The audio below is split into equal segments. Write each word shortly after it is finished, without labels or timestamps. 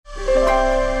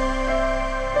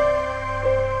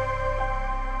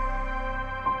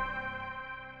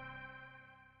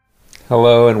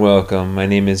Hello and welcome. My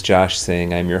name is Josh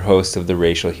Singh. I'm your host of the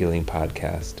Racial Healing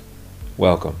Podcast.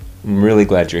 Welcome. I'm really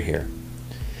glad you're here.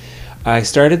 I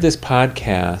started this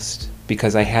podcast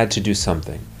because I had to do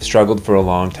something. I struggled for a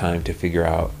long time to figure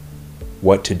out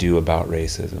what to do about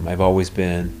racism. I've always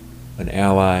been an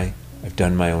ally. I've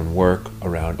done my own work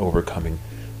around overcoming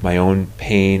my own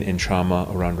pain and trauma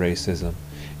around racism.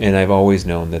 And I've always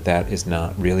known that that is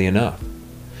not really enough.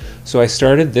 So I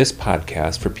started this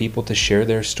podcast for people to share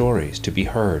their stories, to be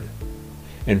heard,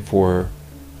 and for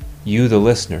you, the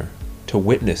listener, to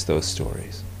witness those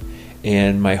stories.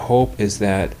 And my hope is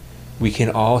that we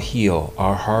can all heal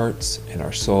our hearts and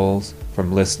our souls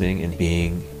from listening and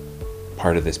being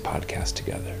part of this podcast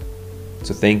together.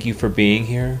 So thank you for being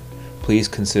here. Please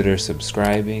consider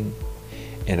subscribing,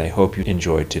 and I hope you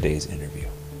enjoyed today's interview.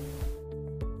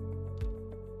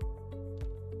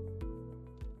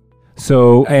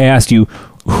 So I asked you,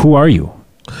 who are you?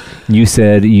 You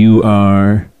said you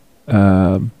are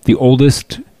the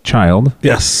oldest child.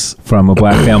 Yes. From a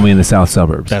black family in the south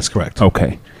suburbs. That's correct.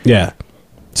 Okay. Yeah.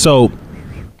 So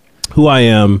who I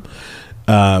am,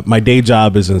 my day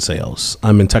job is in sales.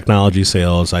 I'm in technology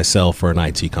sales. I sell for an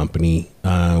IT company.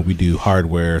 We do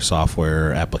hardware,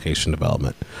 software, application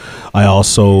development. I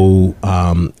also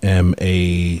am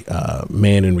a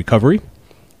man in recovery.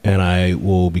 And I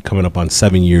will be coming up on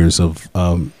 7 years of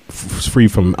free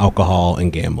from alcohol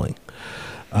and gambling.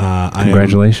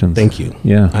 Congratulations. Thank you.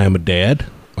 Yeah. I am a dad.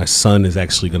 My son is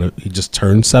actually he just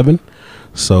turned 7.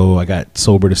 So I got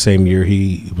sober the same year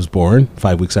he was born,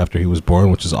 5 weeks after he was born,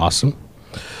 which is awesome.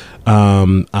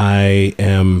 I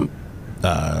am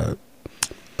a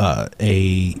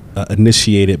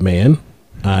initiated man.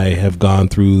 I have gone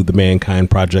through the Mankind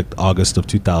Project August of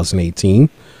 2018.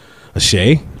 Ashe.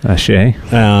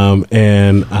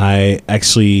 And I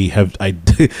actually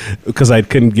because I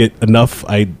couldn't get enough,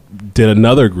 I did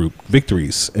another group,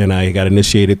 Victories, and I got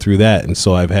initiated through that. And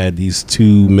so I've had these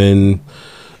men's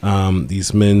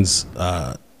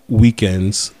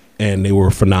weekends, and they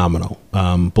were phenomenal,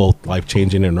 both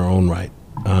life-changing in their own right.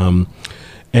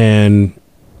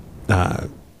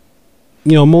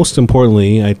 Most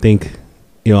importantly, I think,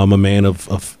 I'm a man of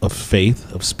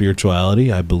faith, of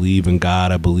spirituality. I believe in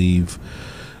God. I believe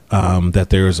that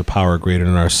there is a power greater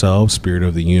than ourselves, spirit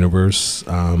of the universe.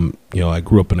 I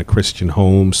grew up in a Christian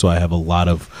home, so I have a lot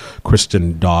of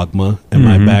Christian dogma in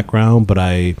my background. But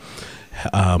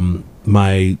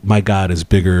my God is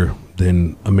bigger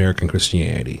than American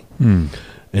Christianity,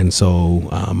 and so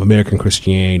American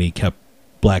Christianity kept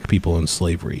black people in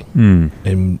slavery,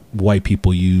 and white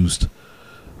people used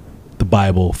the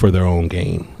Bible for their own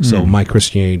gain. So my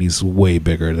Christianity is way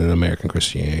bigger than American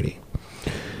Christianity.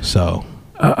 So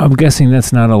I'm guessing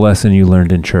that's not a lesson you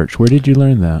learned in church. Where did you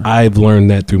learn that? I've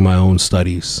learned that through my own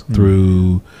studies,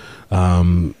 through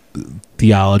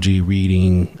theology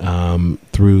reading,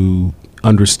 through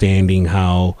understanding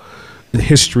how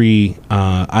history.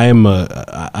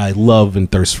 I love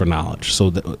and thirst for knowledge.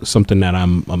 So something that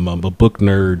I'm a book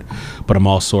nerd, but I'm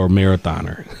also a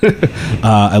marathoner.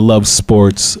 I love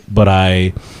sports, but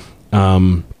I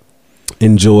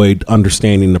enjoyed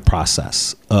understanding the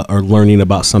process or learning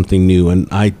about something new. And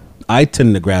I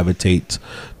tend to gravitate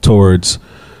towards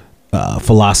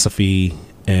philosophy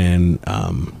and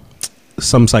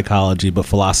some psychology, but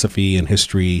philosophy and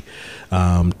history,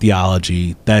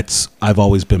 theology, I've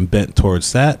always been bent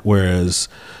towards that. Whereas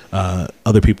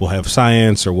other people have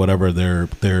science or whatever their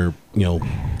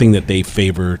thing that they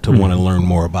favor to want to learn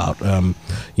more about,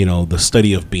 the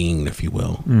study of being, if you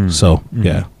will. So,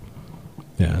 yeah.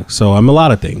 So I'm a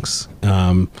lot of things.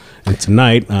 And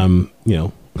tonight I'm,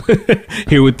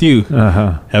 here with you,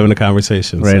 having a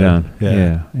conversation. Right on.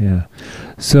 Yeah.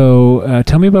 So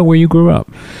tell me about where you grew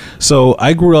up. So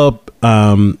I grew up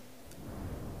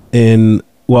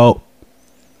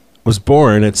was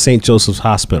born at St. Joseph's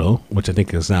Hospital, which I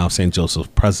think is now St.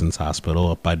 Joseph President's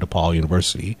Hospital up by DePaul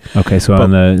University. Okay, so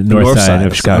on the north side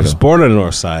of Chicago. I was born on the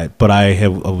north side, but I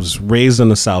was raised on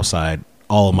the south side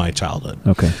all of my childhood.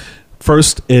 Okay.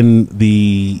 First in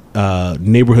the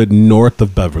neighborhood north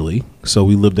of Beverly. So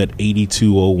we lived at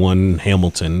 8201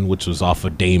 Hamilton, which was off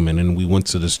of Damon, and we went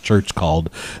to this church called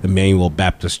Emmanuel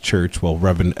Baptist Church. Well,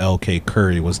 Reverend L.K.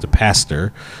 Curry was the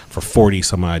pastor for 40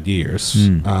 some odd years.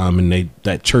 And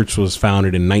that church was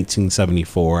founded in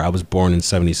 1974. I was born in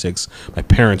 76. My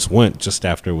parents went just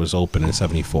after it was open in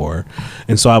 74.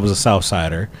 And so I was a South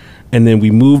Sider. And then we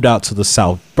moved out to the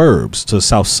south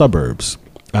suburbs.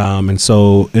 And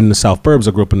so in the South Burbs,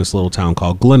 I grew up in this little town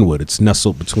called Glenwood. It's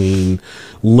nestled between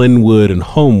Linwood and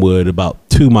Homewood, about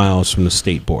 2 miles from the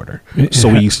state border.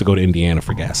 So we used to go to Indiana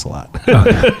for gas a lot.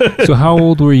 Okay. So how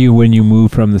old were you when you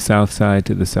moved from the south side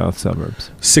to the south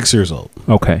suburbs? 6 years old.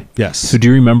 Okay. Yes. So do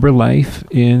you remember life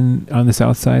on the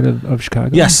south side of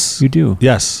Chicago? Yes. You do?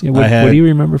 Yes. Yeah, what do you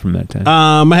remember from that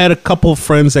time? I had a couple of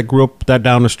friends that grew up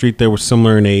down the street. They were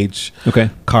similar in age. Okay.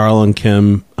 Carl and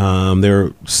Kim. They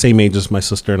were same age as my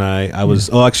sister and I.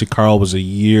 Actually, Carl was a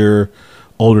year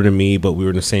older than me, but we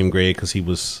were in the same grade because he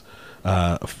was...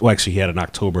 he had an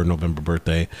November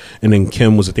birthday, and then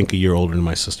Kim was, I think, a year older than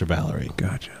my sister Valerie.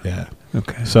 Gotcha. Yeah.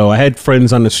 Okay. So I had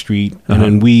friends on the street,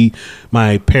 and then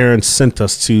my parents sent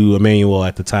us to Emmanuel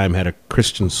at the time, had a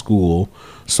Christian school,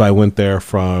 so I went there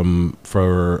for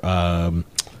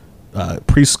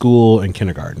preschool and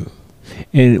kindergarten.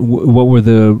 And what were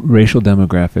the racial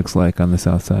demographics like on the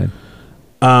south side?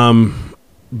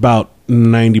 About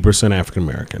 90% African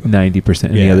American. 90%,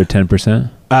 and the other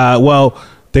 10%?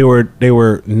 They were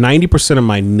 90% of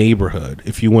my neighborhood.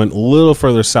 If you went a little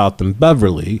further south than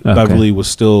Beverly, Beverly was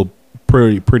still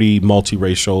pretty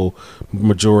multiracial,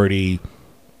 majority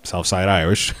Southside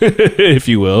Irish, if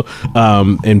you will,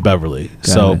 in Beverly.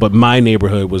 But my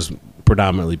neighborhood was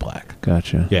predominantly black.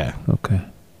 Gotcha. Yeah. Okay.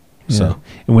 Yeah. So,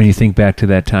 and when you think back to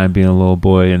that time being a little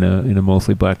boy in a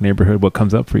mostly black neighborhood, what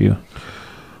comes up for you?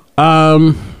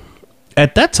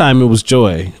 At that time, it was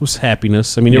joy. It was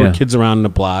happiness. I mean, there were kids around the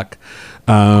block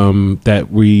that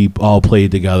we all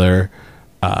played together.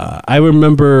 I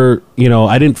remember,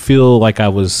 I didn't feel like I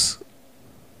was,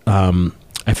 I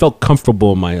felt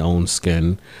comfortable in my own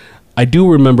skin. I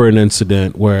do remember an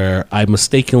incident where I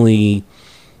mistakenly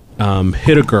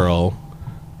hit a girl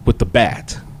with the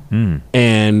bat.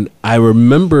 And I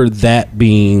remember that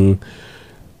being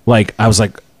like, I was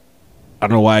like, I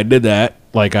don't know why I did that.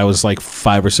 Like, I was like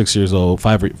 4 or 5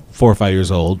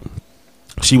 years old.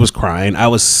 She was crying. I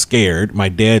was scared. My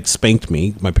dad spanked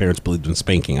me. My parents believed in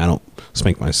spanking. I don't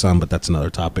spank my son, but that's another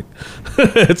topic.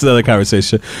 It's another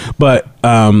conversation. But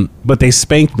they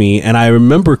spanked me, and I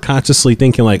remember consciously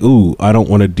thinking like, ooh, I don't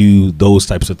want to do those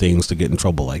types of things to get in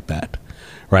trouble like that.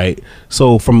 Right?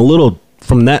 So from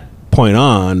that point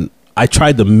on, I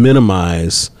tried to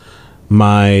minimize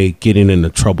my getting into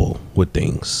trouble with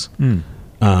things.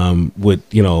 And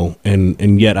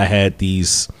yet I had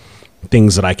these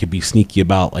things that I could be sneaky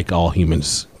about, like all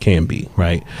humans can be,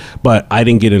 right? But I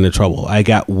didn't get into trouble. I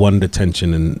got one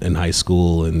detention in high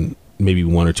school and maybe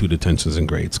 1 or 2 detentions in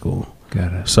grade school.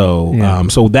 Got it. So,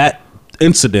 so that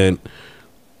incident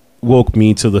woke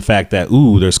me to the fact that,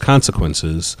 there's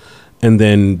consequences. And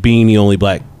then being the only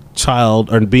black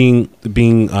child, or being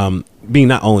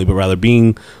not only, but rather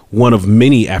being one of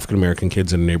many African-American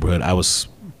kids in the neighborhood, I was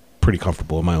pretty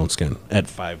comfortable in my own skin at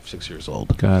 5-6 years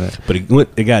old. Got it. But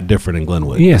it got different in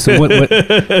Glenwood. Yeah. So what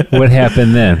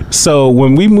happened then? So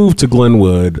when we moved to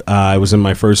Glenwood, I was in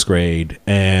my first grade,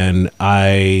 and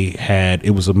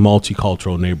it was a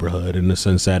multicultural neighborhood in the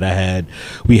sense that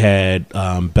we had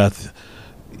Beth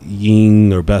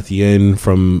Yin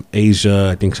from Asia.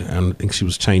 I think she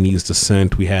was Chinese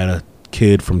descent. We had a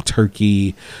kid from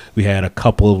Turkey. We had a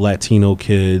couple of Latino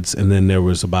kids, and then there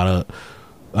was about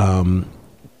 10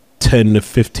 to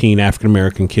 15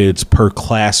 African-American kids per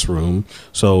classroom.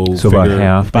 So about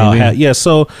half. Yeah.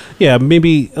 So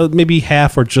maybe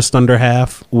half or just under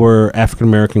half were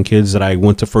African-American kids that I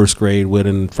went to first grade with,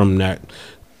 and from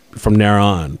there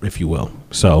on, if you will.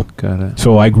 So got it.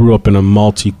 So I grew up in a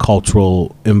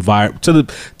multicultural environment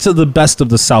to the best of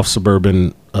the South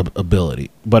suburban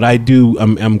ability. But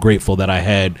I'm grateful that I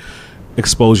had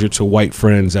exposure to white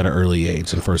friends at an early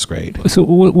age in first grade. So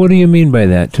what do you mean by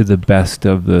that, to the best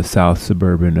of the South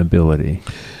suburban ability?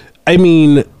 I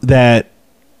mean that,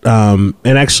 and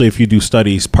actually if you do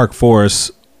studies, City of Park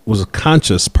Forest was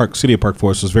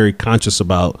very conscious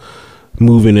about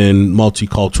moving in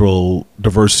multicultural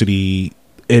diversity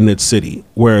in its city,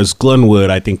 whereas Glenwood,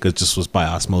 I think it just was by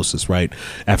osmosis, right?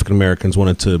 African Americans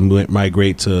wanted to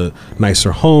migrate to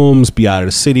nicer homes, be out of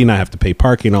the city, not have to pay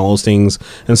parking, all those things,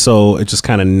 and so it just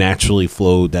kind of naturally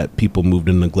flowed that people moved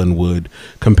into Glenwood,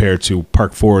 compared to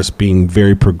Park Forest being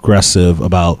very progressive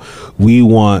about, we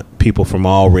want people from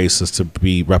all races to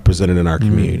be represented in our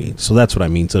community. So that's what I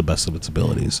mean, to the best of its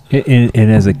abilities. And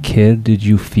as a kid, did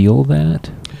you feel that?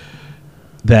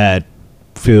 That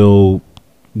feel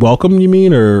welcome, you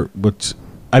mean, or what?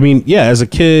 I mean, yeah, as a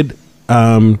kid,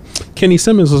 Kenny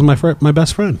Simmons was my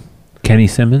best friend. Kenny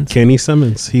Simmons? Kenny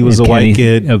Simmons. He was a white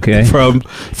kid. Okay. From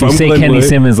you say Glenwood. Kenny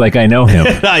Simmons like I know him.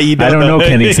 I don't know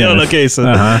Kenny Simmons. Okay, so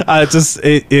he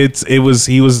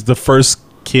was the first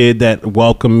kid that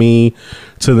welcomed me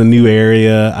to the new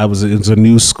area. It was a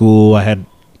new school. I had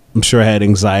I'm sure I had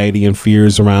anxiety and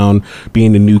fears around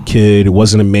being a new kid. It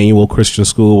wasn't a Emmanuel Christian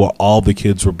school where all the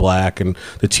kids were black and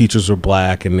the teachers were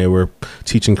black and they were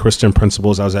teaching Christian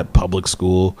principles. I was at public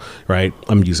school, right?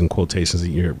 I'm using quotations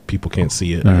that people can't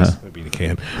see it. I guess maybe they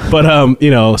can. But,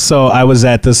 you know, so I was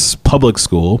at this public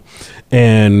school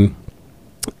and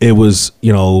it was,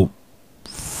 you know,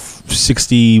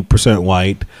 60%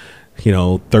 white, you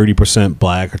know, 30%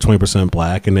 black or 20%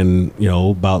 black, and then, you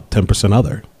know, about 10%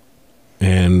 other.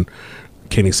 And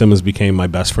Kenny Simmons became my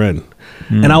best friend.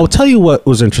 And I will tell you what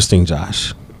was interesting,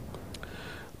 Josh.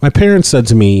 My parents said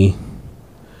to me,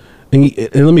 and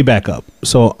let me back up.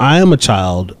 So I am a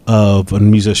child of a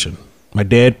musician. My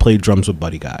dad played drums with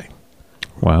Buddy Guy.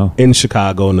 Wow. In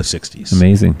Chicago in the 60s.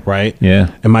 Amazing. Right?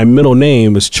 Yeah. And my middle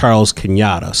name is Charles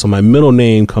Kenyatta. So my middle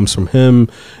name comes from him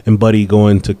and Buddy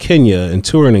going to Kenya and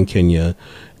touring in Kenya.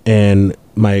 And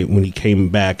when he came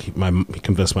back, he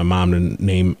convinced my mom to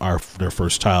name their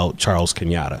first child Charles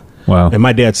Kenyatta. Wow. And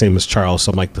my dad's name is Charles,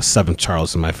 so I'm like the seventh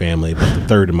Charles in my family, but the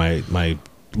third in my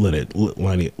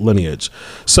lineage.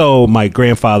 So my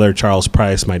grandfather, Charles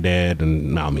Price, my dad,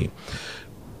 and now me.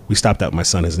 We stopped out my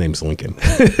son. His name's Lincoln.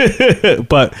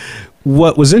 But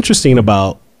what was interesting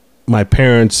about my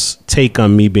parents' take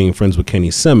on me being friends with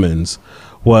Kenny Simmons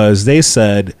was they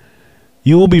said,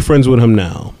 you will be friends with him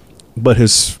now, but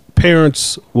his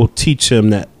parents will teach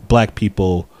him that black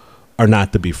people are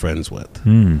not to be friends with.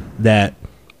 That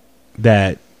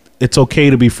it's okay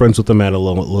to be friends with him at a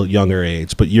little younger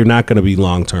age, but you're not going to be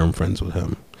long-term friends with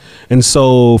him. And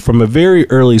so from a very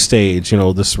early stage, you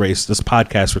know, this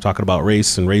podcast, we're talking about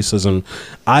race and racism.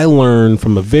 I learned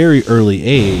from a very early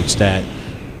age that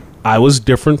I was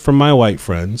different from my white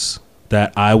friends,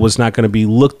 that I was not going to be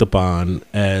looked upon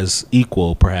as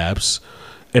equal, perhaps.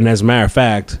 And as a matter of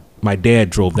fact, my dad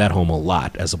drove that home a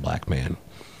lot as a black man.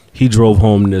 He drove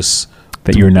home this...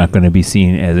 That you're not going to be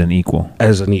seen as an equal.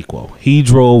 As an equal. He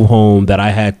drove home that I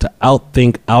had to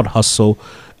outthink, out-hustle,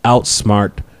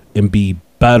 outsmart, and be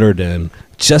better than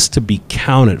just to be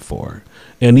counted for.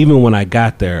 And even when I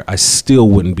got there, I still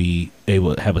wouldn't be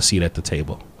able to have a seat at the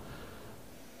table.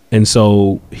 And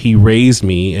so he raised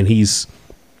me, and he's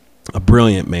a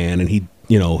brilliant man. And he,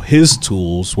 you know, his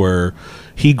tools were,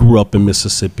 he grew up in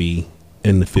Mississippi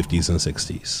in the 50s and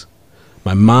 60s.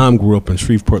 My mom grew up in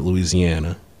Shreveport,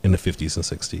 Louisiana in the 50s and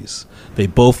 60s. They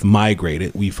both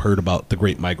migrated. We've heard about the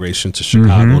Great Migration to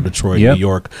Chicago, Detroit, New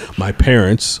York. My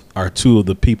parents are two of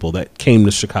the people that came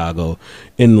to Chicago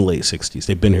in the late 60s.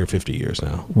 They've been here 50 years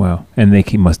now. Wow. And they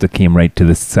must have came right to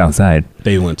the South Side.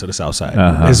 They went to the South Side.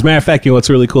 As a matter of fact, you know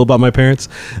what's really cool about my parents?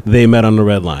 They met on the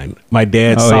Red Line. My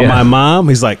dad saw my mom.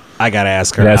 He's like, I got to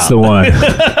ask her That's out. The one.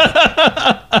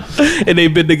 And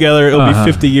they've been together. It'll be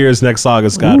 50 years next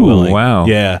August, God willing. Wow.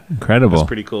 Yeah. Incredible. That's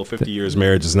pretty cool. 50 years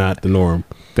marriage is not the norm.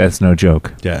 That's no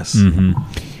joke. Yes.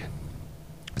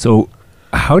 So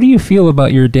how do you feel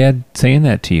about your dad saying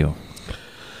that to you?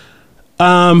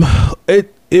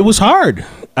 It was hard.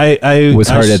 It was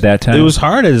hard at that time? It was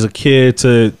hard as a kid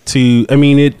to I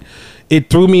mean, it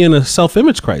threw me in a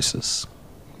self-image crisis.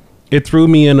 It threw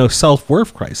me in a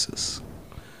self-worth crisis.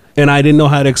 And I didn't know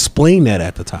how to explain that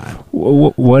at the time.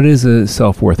 What is a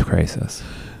self-worth crisis?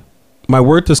 My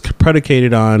worth is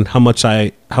predicated on how much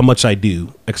I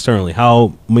do externally,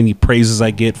 how many praises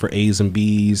I get for A's and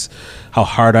B's, how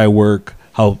hard I work,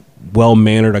 how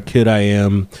well-mannered a kid I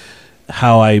am,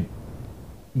 how I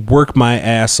work my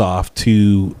ass off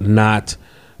to not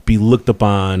be looked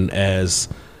upon as,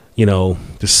 you know,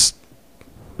 this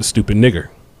stupid nigger,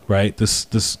 right? This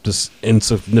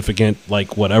insignificant,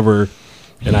 like, whatever.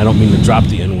 And I don't mean to drop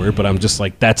the N-word, but I'm just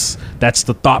like, that's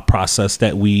the thought process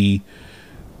that we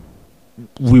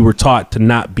were taught to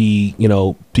not be, you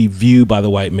know, be viewed by the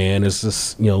white man as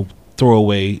this, you know,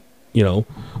 throwaway, you know,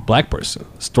 black person,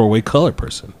 this throwaway colored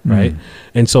person, right?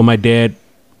 And so my dad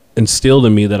instilled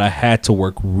in me that I had to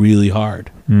work really hard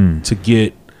to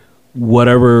get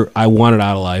whatever I wanted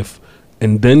out of life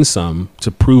and then some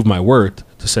to prove my worth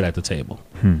to sit at the table.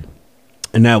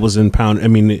 And that was in pound. I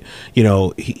mean, you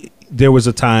know, there was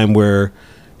a time where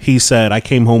he said I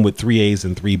came home with 3 A's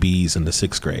and 3 B's in the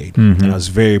 6th grade. And I was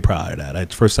very proud of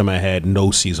that. First time I had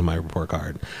no C's on my report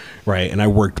card. Right. And I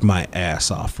worked my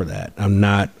ass off for that. I'm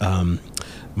not,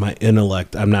 my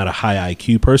intellect, I'm not a high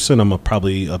IQ person. I'm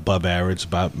probably above average,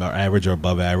 about average or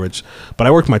above average, but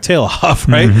I worked my tail off.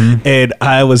 Right. And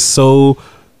I was so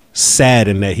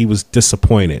saddened that he was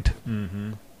disappointed.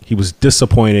 He was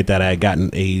disappointed that I had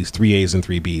gotten 3 A's and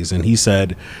 3 B's. And he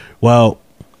said, well,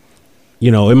 you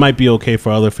know, it might be okay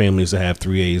for other families to have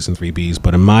 3 A's and 3 B's,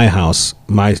 but in my house,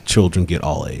 my children get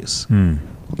all A's.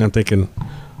 I'm thinking,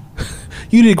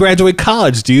 you didn't graduate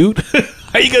college, dude.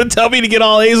 How are you going to tell me to get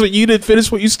all A's when you didn't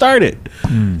finish what you started?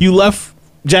 You left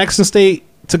Jackson State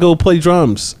to go play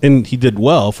drums, and he did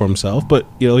well for himself, but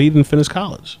he didn't finish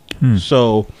college.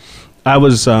 So I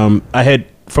was I had,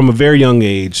 from a very young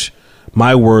age,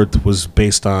 my worth was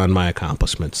based on my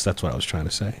accomplishments. That's what I was trying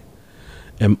to say.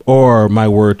 Or my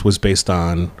worth was based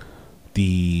on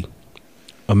the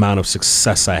amount of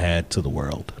success I had to the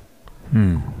world.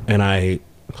 And I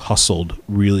hustled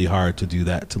really hard to do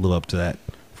that, to live up to that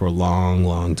for a long,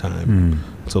 long time.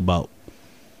 Until about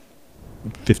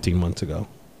 15 months ago.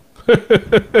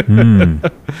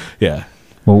 Yeah.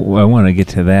 Well, I want to get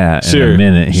to that in a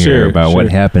minute here about what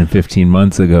happened 15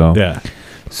 months ago. Yeah.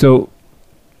 So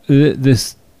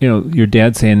this, your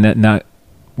dad saying that not,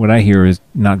 what I hear is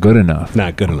not good enough.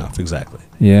 Not good enough, exactly.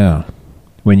 Yeah.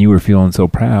 When you were feeling so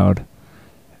proud,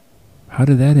 how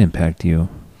did that impact you?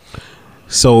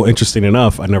 So interesting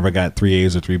enough, I never got 3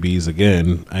 A's or 3 B's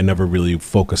again. I never really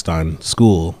focused on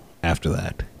school after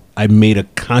that. I made a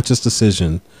conscious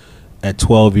decision at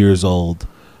 12 years old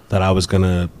that I was going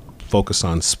to focus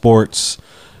on sports,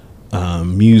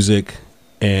 music,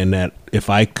 and that if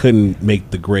I couldn't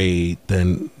make the grade,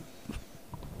 then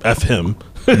F him,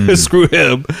 screw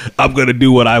him. I'm going to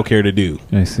do what I care to do.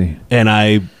 I see. And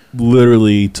I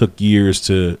literally took years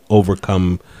to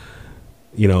overcome,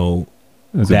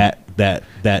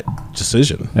 that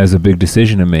decision. As a big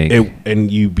decision to make. And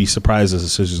you'd be surprised at the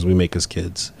decisions we make as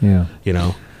kids. Yeah.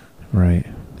 Right.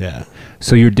 Yeah.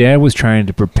 So your dad was trying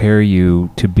to prepare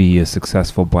you to be a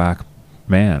successful black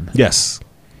man. Yes.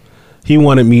 He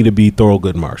wanted me to be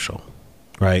Thurgood Marshall,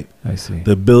 right? I see.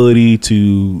 The ability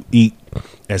to eat,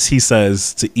 as he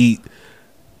says, to eat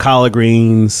collard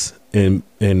greens and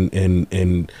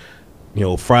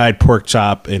fried pork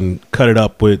chop and cut it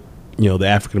up with, the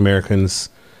African Americans,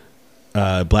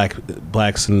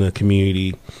 blacks in the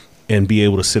community, and be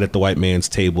able to sit at the white man's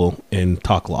table and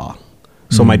talk law.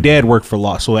 So my dad worked for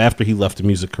law. So after he left the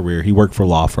music career, he worked for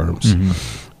law firms.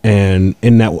 And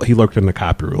in that, he worked in the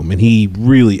copy room, and he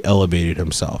really elevated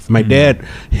himself. My dad,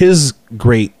 his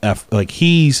great,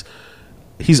 he's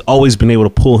always been able to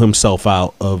pull himself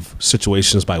out of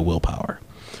situations by willpower.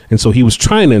 And so he was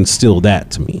trying to instill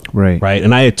that to me. Right. Right.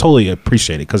 And I totally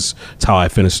appreciate it, because it's how I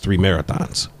finished 3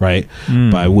 marathons, right?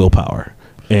 By willpower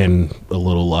and a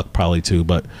little luck probably too.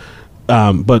 But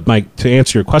Mike, to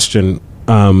answer your question,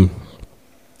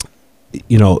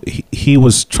 he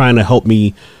was trying to help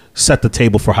me set the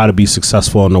table for how to be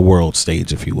successful on the world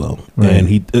stage, if you will. Right. And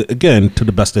he, again, to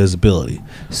the best of his ability.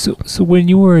 So when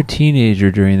you were a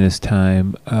teenager during this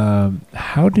time,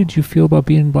 how did you feel about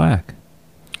being black?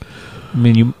 I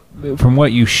mean, from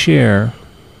what you share,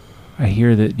 I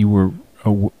hear that you were,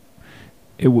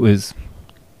 it was,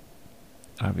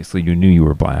 obviously you knew you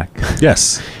were black.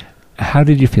 Yes. How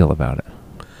did you feel about it?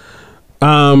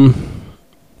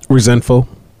 Resentful,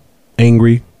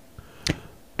 angry.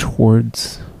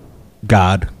 Towards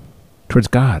God. Towards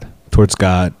God. Towards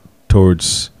God.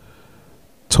 Towards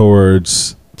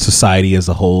society as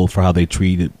a whole for how they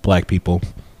treated black people.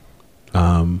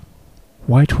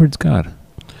 Why towards God?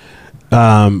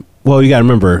 Well, you got to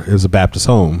remember, it was a Baptist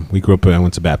home. We grew up, I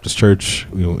went to Baptist church,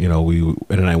 and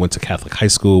then I went to Catholic high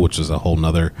school, which is a whole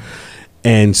nother.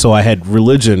 And so I had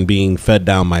religion being fed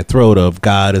down my throat of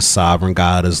God is sovereign,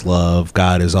 God is love,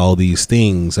 God is all these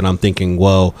things. And I'm thinking,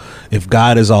 well, if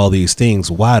God is all these things,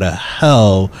 why the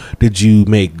hell did you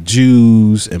make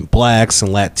Jews and blacks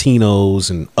and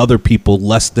Latinos and other people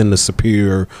less than the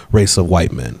superior race of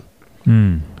white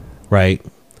men? Right.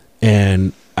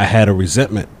 And I had a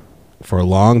resentment for a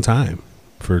long time,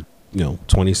 for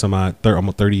 20 some odd,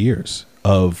 almost 30 years,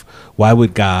 of why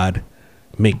would God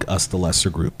make us the lesser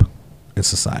group in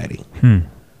society?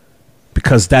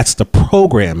 Because that's the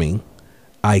programming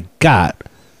I got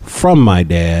from my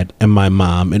dad and my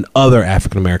mom and other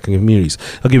African American communities.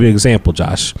 I'll give you an example,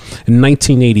 Josh. In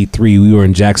 1983, we were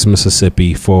in Jackson,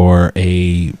 Mississippi for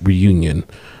a reunion,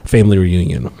 family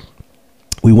reunion.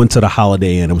 We went to the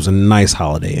Holiday Inn. It was a nice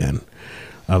Holiday Inn.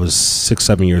 I was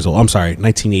 6-7 years old. I'm sorry,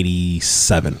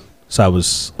 1987. So I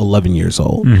was 11 years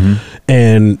old.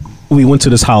 And we went to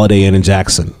this Holiday Inn in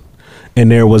Jackson.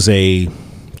 And there was a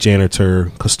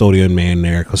janitor, custodian man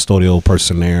there, custodial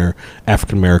person there,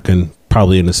 African American,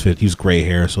 probably in his 50s. He was gray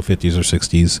hair, so 50s or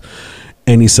 60s.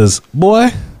 And he says, "Boy,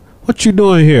 what you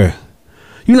doing here?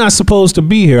 You're not supposed to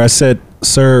be here." I said,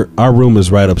 "Sir, our room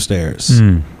is right upstairs."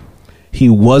 He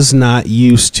was not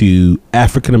used to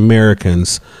African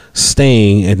Americans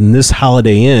staying in this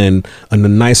Holiday Inn on the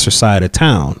nicer side of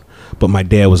town. But my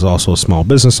dad was also a small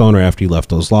business owner. After he left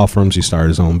those law firms, he started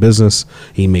his own business.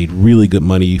 He made really good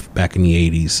money back in the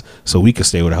 80s. So we could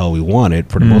stay where the hell we wanted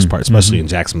for the most part, especially in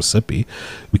Jackson, Mississippi.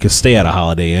 We could stay at a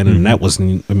Holiday Inn. And that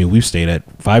wasn't, I mean, we've stayed at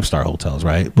 5-star hotels,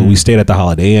 right? But we stayed at the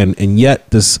Holiday Inn. And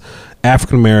yet this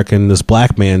African-American, this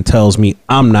black man tells me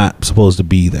I'm not supposed to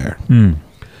be there.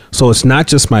 So it's not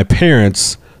just my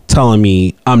parents telling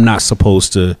me I'm not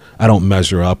supposed to, I don't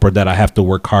measure up, or that I have to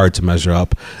work hard to measure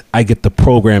up. I get the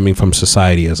programming from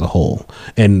society as a whole,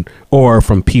 and or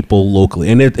from people locally.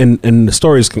 And and the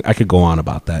stories I could go on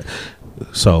about that.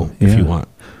 So if you want.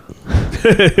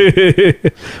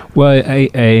 Well,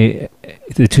 I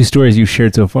the two stories you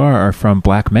shared so far are from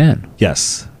black men.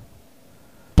 Yes.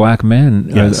 Black men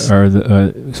Yes. are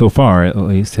the, so far at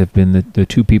least, have been the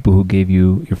two people who gave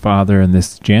you, your father and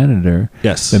this janitor,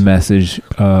 Yes. the message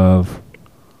of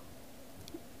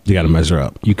You got to measure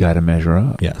up. you got to measure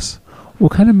up. Yes.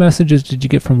 What kind of messages did you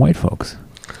get from white folks?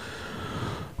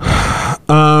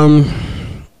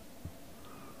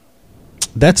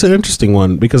 That's an interesting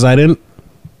one because I don't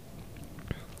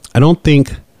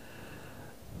think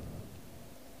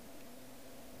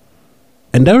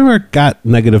I never got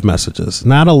negative messages.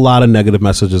 Not a lot of negative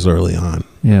messages early on.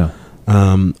 Yeah.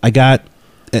 I got,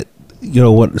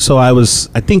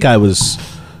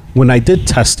 when I did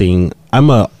testing, I'm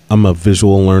a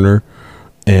visual learner,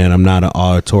 and I'm not an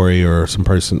auditory or some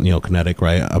person, kinetic,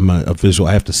 right? I'm a visual.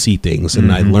 I have to see things,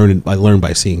 and I learn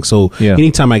by seeing. So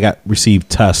anytime I received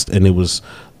tests and it was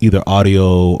either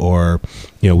audio or,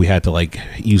 we had to like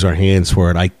use our hands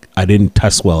for it, I didn't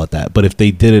test well at that. But if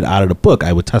they did it out of the book,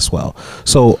 I would test well.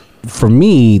 So for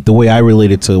me, the way I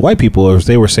related to white people was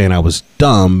they were saying I was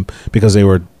dumb because they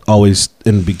were always,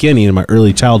 in the beginning, in my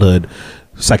early childhood,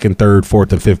 2nd, 3rd,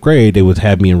 4th, and 5th grade, they would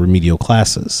have me in remedial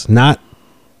classes. Not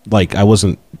like I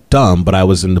wasn't dumb, but I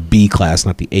was in the B class,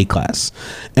 not the A class.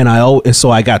 And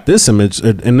so I got this image,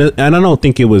 and I don't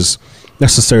think it was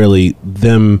necessarily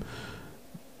them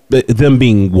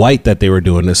being white that they were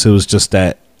doing this. It was just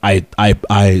that I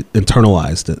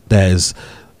internalized it as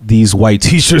these white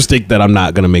teachers think that I'm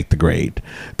not going to make the grade,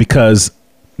 because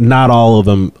not all of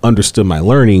them understood my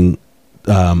learning.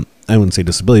 I wouldn't say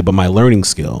disability, but my learning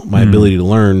skill, my ability to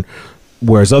learn.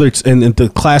 Whereas and the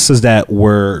classes that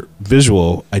were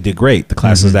visual, I did great. The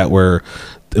classes that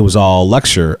it was all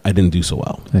lecture, I didn't do so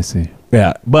well. I see.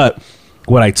 Yeah. But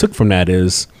what I took from that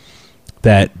is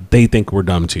that they think we're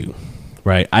dumb too.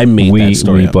 Right. I made that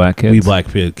story up. Black kids? We black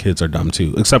kids are dumb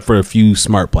too, except for a few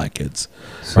smart black kids.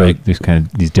 So right. There's kind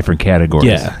of these different categories.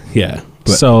 Yeah. Yeah.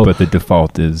 But the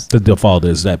default is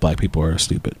that black people are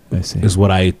stupid. I see. Is what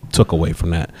I took away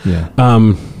from that. Yeah.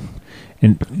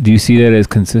 And do you see that as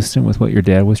consistent with what your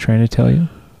dad was trying to tell you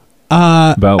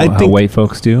about how white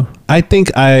folks do? I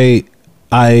think I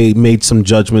made some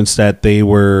judgments that they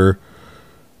were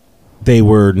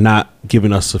not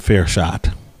giving us a fair shot.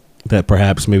 That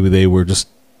perhaps maybe they were just,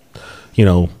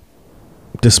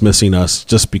 dismissing us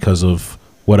just because of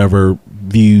whatever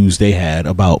views they had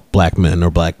about black men or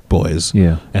black boys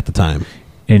at the time.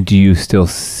 And do you still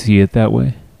see it that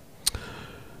way?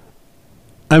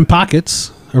 In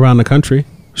pockets around the country.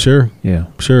 Sure. Yeah.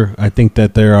 Sure. I think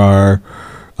that there are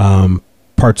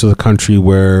parts of the country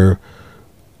where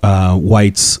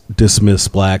whites dismiss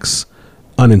blacks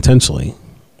unintentionally.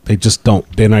 They just don't.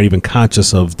 They're not even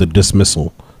conscious of the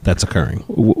dismissal that's occurring.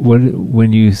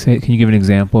 When you say, can you give an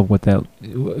example of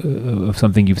of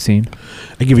something you've seen?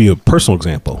 I give you a personal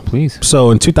example, please. So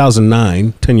in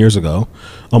 2009, 10 years ago,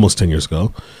 almost 10 years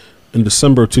ago, in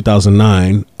December of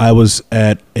 2009, I was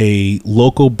at a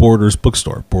local Borders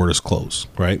bookstore. Borders closed,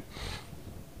 right?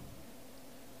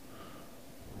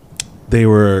 They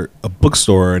were a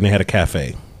bookstore and they had a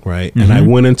cafe, right? And I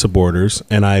went into Borders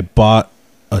and I bought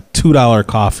a $2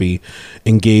 coffee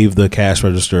and gave the cash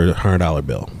register a $100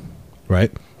 bill,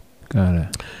 right? Got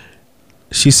it.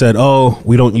 She said, "Oh,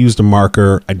 we don't use the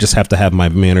marker. I just have to have my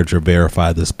manager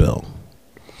verify this bill."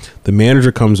 The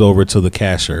manager comes over to the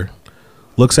cashier,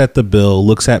 looks at the bill,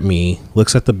 looks at me,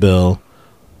 looks at the bill,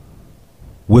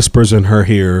 whispers in her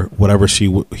ear whatever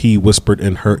he whispered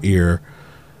in her ear.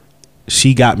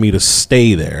 She got me to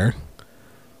stay there.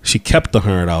 She kept the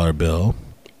 $100 bill,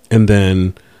 and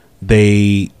then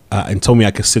they and told me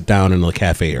I could sit down in the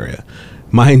cafe area.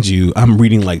 Mind you, I'm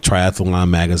reading like triathlon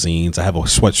magazines. I have a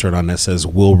sweatshirt on that says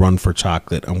 "We'll Run for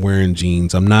Chocolate." I'm wearing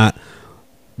jeans. I'm not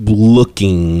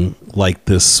looking like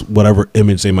this, whatever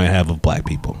image they might have of black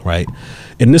people, right?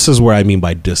 And this is where I mean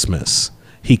by dismiss.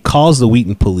 He calls the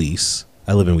Wheaton police.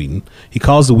 I live in Wheaton. He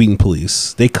calls the Wheaton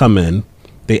police. They come in.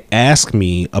 They ask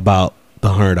me about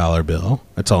the $100 bill.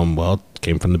 I tell them, well, it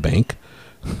came from the bank.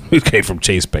 It came from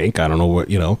Chase Bank. I don't know what,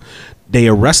 they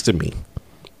arrested me,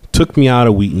 took me out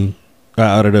of Wheaton,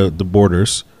 out of the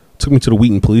borders, took me to the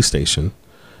Wheaton police station,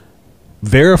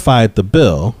 verified the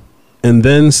bill, and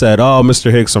then said, "Oh,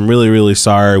 Mr. Hicks, I'm really, really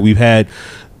sorry. We've had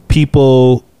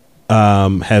people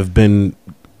have been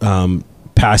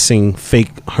passing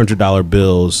fake $100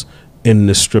 bills in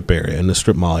the strip area, in the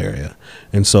strip mall area.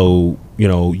 And so, you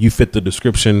know, you fit the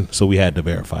description, so we had to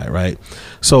verify, right?"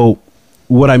 So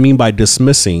what I mean by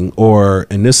dismissing, or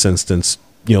in this instance,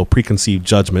 you know, preconceived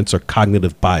judgments or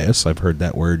cognitive bias, I've heard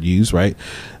that word used, right?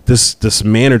 This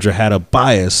manager had a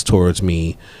bias towards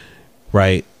me,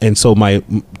 right? And so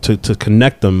to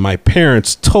connect them, my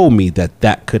parents told me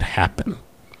that could happen,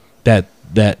 that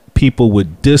people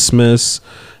would dismiss,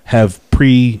 have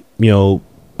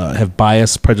have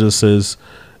bias, prejudices,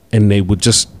 and they would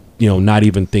just, you know, not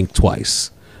even think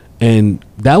twice. And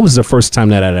that was the first time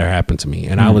that ever happened to me.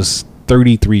 And I was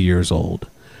 33 years old,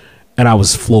 and I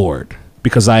was floored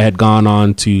because I had gone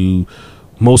on to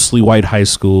mostly white high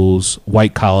schools,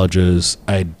 white colleges.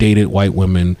 I had dated white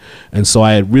women. And so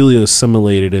I had really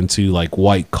assimilated into like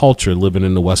white culture, living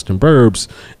in the Western burbs.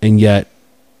 And yet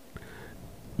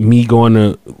me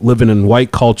living in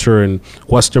white culture and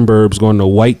Western burbs, going to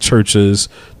white churches,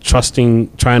 trying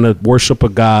to worship a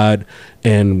God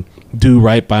and do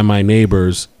right by my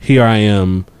neighbors. Here I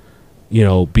am, you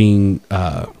know, being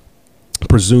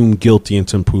presumed guilty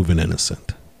until proven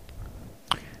innocent.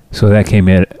 So that came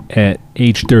at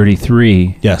age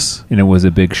 33. Yes. And it was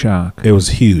a big shock. It was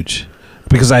huge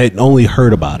because I had only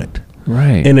heard about it.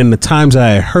 Right. And in the times that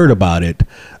I had heard about it,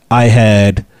 I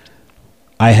had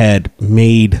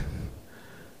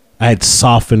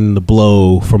softened the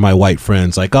blow for my white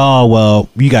friends. Like, "Oh, well,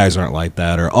 you guys aren't like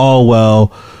that." Or, "Oh,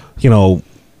 well, you know,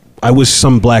 I wish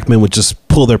some black men would just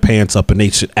pull their pants up and they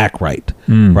should act right."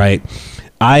 Right.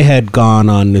 I had gone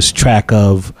on this track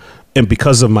of, and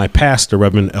because of my pastor,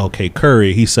 Reverend L.K.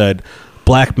 Curry, he said,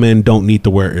 black men don't need to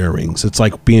wear earrings. It's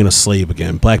like being a slave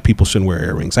again. Black people shouldn't wear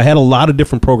earrings. I had a lot of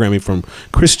different programming from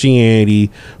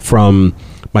Christianity, from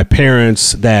my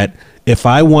parents, that if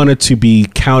I wanted to be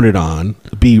counted on,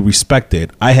 be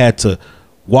respected, I had to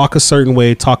walk a certain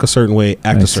way, talk a certain way,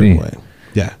 act a certain way.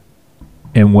 Yeah.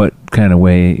 And what kind of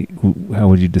way, how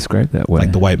would you describe that way?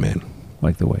 Like the white man.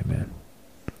 Like the white man.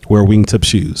 Wear wingtip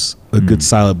shoes, a good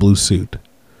solid blue suit,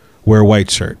 wear a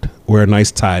white shirt, wear a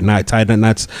nice tie,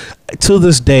 knots. To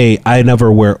this day, I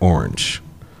never wear orange.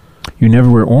 You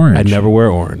never wear orange? I never wear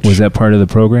orange. Was that part of the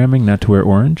programming, not to wear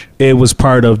orange? It was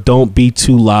part of don't be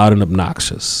too loud and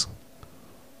obnoxious,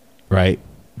 right?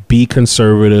 Be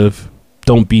conservative.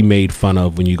 Don't be made fun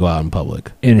of when you go out in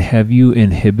public. And have you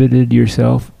inhibited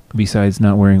yourself besides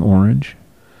not wearing orange?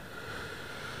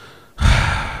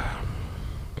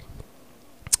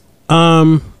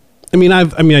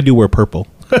 I do wear purple.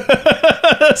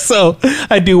 So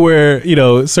I do wear, you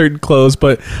know, certain clothes,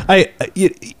 but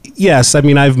yes, I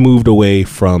mean, I've moved away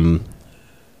from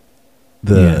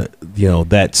you know,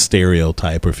 that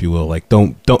stereotype, or if you will, like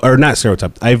or not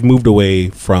stereotype. I've moved away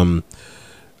from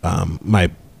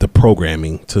the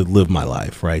programming to live my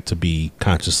life, right? To be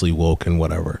consciously woke and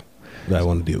whatever that I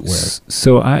want to do.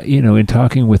 So in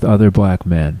talking with other black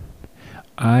men,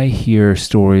 I hear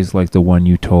stories like the one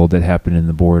you told that happened in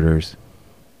the borders.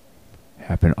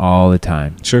 Happen all the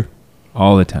time. Sure.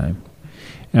 All the time.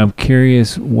 And I'm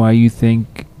curious why you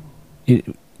think it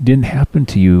didn't happen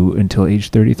to you until age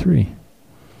 33.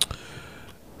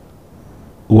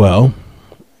 Well,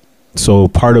 so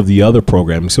part of the other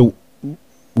programming. So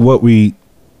what we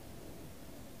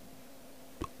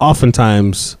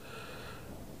oftentimes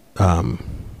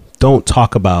don't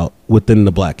talk about within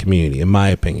the black community, in my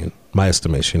opinion, my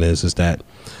estimation is that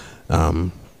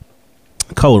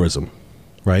colorism,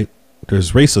 right?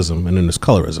 There's racism and then there's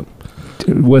colorism.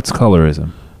 What's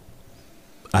colorism?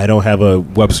 I don't have a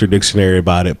Webster dictionary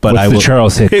about it, but What's the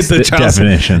Charles Hicks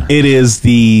definition. It is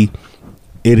the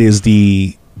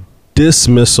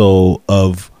dismissal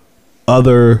of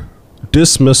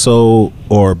dismissal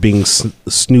or being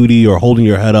snooty or holding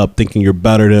your head up, thinking you're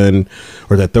better than,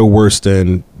 or that they're worse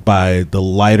than, by the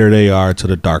lighter they are to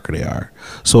the darker they are.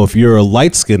 So if you're a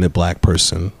light-skinned black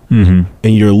person and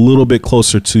you're a little bit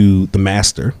closer to the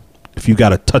master, if you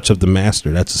got a touch of the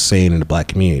master, that's a saying in the black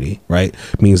community, right?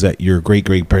 It means that your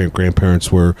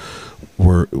great-great-grandparents were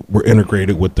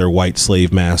integrated with their white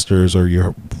slave masters,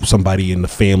 or somebody in the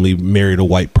family married a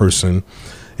white person.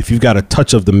 If you've got a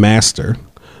touch of the master,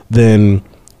 then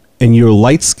in your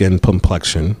light-skinned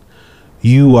complexion,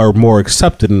 you are more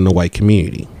accepted in the white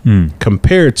community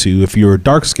compared to if you're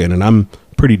dark skinned, and I'm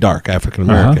pretty dark, African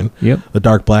American, a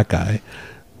dark black guy.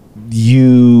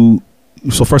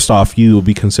 So first off, you will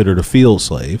be considered a field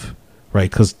slave, right?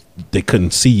 Because they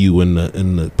couldn't see you in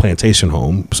the plantation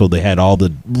home, so they had all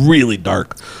the really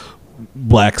dark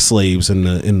black slaves in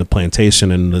the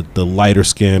plantation, and the lighter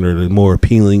skin or the more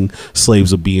appealing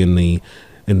slaves would be in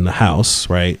the house,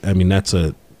 right? I mean, that's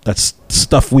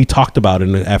stuff we talked about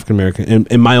in the African American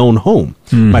in my own home.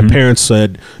 My parents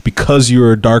said, because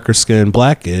you're a darker skinned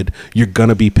black kid, you're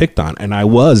gonna be picked on, and I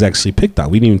was actually picked on.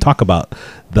 We didn't even talk about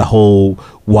the whole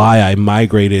why I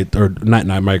migrated, or not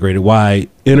migrated, why I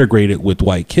integrated with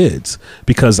white kids,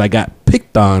 because I got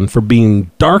picked on for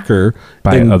being darker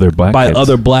by other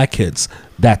black kids.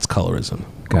 That's colorism.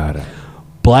 Got it.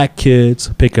 Black kids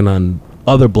picking on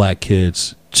other black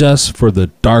kids just for the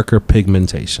darker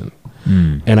pigmentation.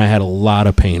 And I had a lot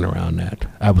of pain around that.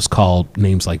 I was called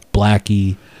names like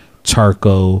Blackie,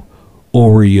 Charco,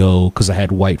 Oreo, because I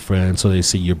had white friends. So they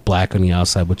say you're black on the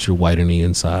outside, but you're white on the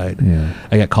inside. Yeah.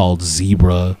 I got called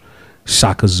Zebra,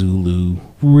 Shaka Zulu.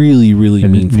 Really, really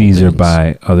And meaningful these are things.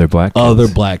 by other black kids? Other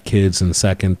black kids in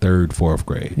second, third, fourth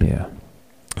grade. Yeah.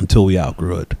 Until we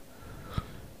outgrew it.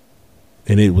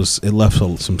 And it left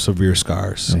some severe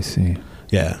scars. I see.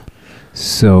 Yeah.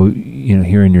 So,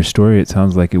 hearing your story, it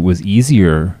sounds like it was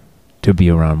easier to be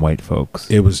around white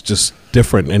folks. It was just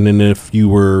different. And then if you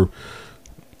were,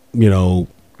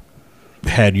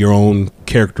 had your own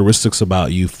characteristics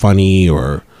about you, funny,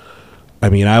 or, I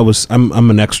mean, I'm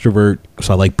an extrovert,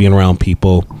 so I like being around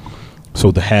people.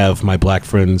 So to have my black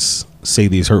friends say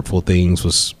these hurtful things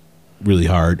was really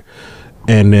hard.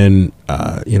 And then,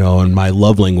 and my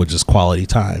love language is quality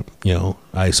time. So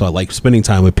I like spending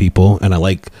time with people, and I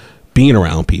like being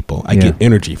around people. I get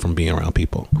energy from being around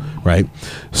people, right?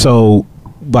 So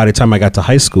by the time I got to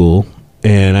high school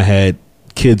and I had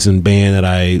kids in band that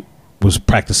I was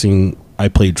practicing, I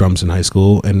played drums in high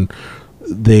school, and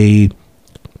it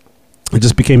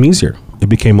just became easier. It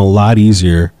became a lot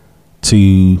easier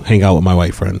to hang out with my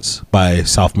white friends. By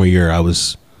sophomore year, I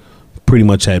was pretty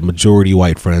much had majority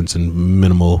white friends and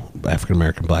minimal African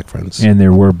American black friends. And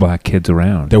there were black kids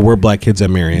around. There were black kids at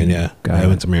Marion, yeah. Got I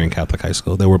went to Marion Catholic High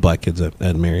School. There were black kids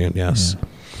at Marion, yes.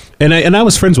 Yeah. And I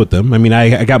was friends with them. I mean,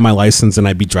 I got my license, and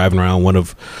I'd be driving around one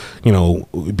of,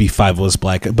 it'd be 5 of us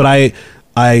black. But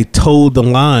I told the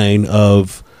line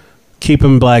of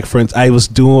keeping black friends. I was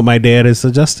doing what my dad had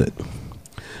suggested.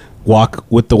 Walk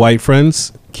with the white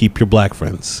friends, keep your black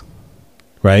friends,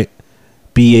 right?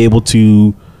 Be able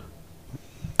to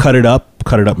cut it up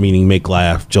meaning make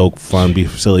laugh, joke, fun, be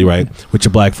silly, right, with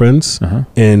your black friends,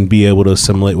 and be able to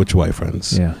assimilate with your white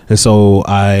friends. Yeah. And so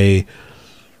I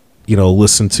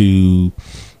listened to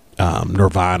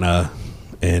Nirvana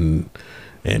and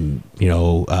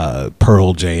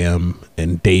Pearl Jam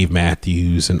and Dave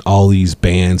Matthews and all these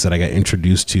bands that I got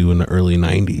introduced to in the early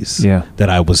 90s. Yeah.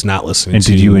 That I was not listening and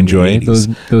to. did you in the enjoy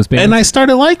 80s. those bands? And I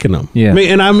started liking them. Yeah.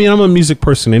 And I'm a music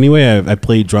person anyway. I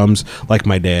played drums like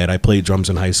my dad. I played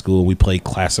drums in high school. We played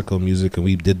classical music, and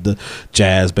we did the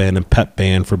jazz band and pep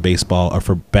band for baseball or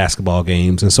for basketball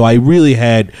games. And so I really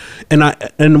had,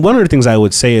 and one of the things I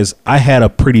would say is I had a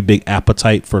pretty big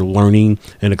appetite for learning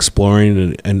and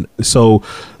exploring. And so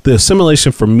the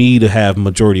assimilation for me to have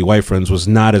majority white friends was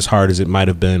not as hard as it might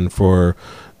have been for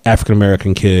African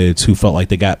American kids who felt like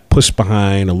they got pushed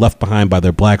behind or left behind by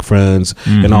their black friends,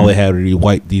 and all they had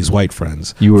were these white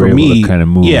friends. You were for able me, to kind of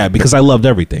move. Yeah, because I loved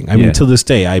everything. I mean, to this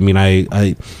day, I mean,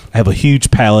 I have a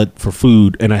huge palate for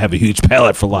food, and I have a huge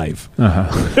palate for life.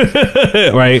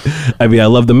 Right? I mean, I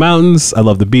love the mountains. I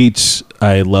love the beach.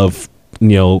 I love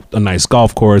a nice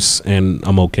golf course, and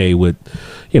I'm okay with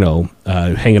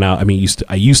hanging out. I mean,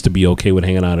 I used to be okay with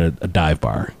hanging out at a dive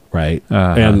bar, right?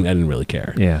 And I didn't really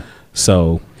care. Yeah.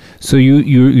 So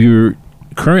you're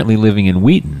currently living in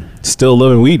Wheaton. Still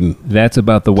live in Wheaton. That's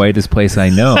about the whitest place I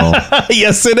know.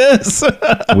 Yes, it is.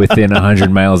 Within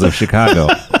 100 miles of Chicago.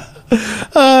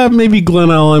 Maybe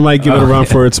Glen Ellen might give it a run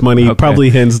for its money. Okay. Probably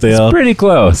Hinsdale. It's pretty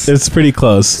close. It's pretty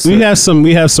close. We have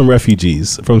some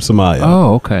refugees from Somalia.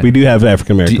 Oh, okay. We do have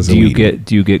African Americans. Do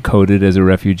you get coded as a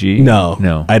refugee?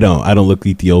 No. I don't look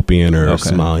Ethiopian or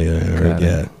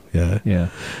Somalia. Yeah.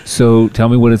 So tell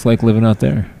me what it's like living out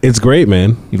there. It's great,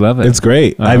 man. You love it? It's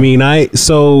great. I mean,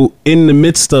 so in the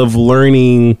midst of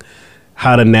learning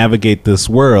how to navigate this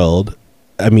world,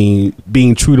 I mean,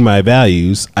 being true to my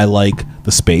values, I like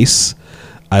the space.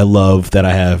 I love that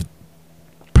I have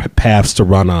paths to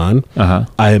run on.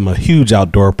 I am a huge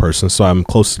outdoor person, so I'm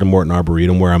close to the Morton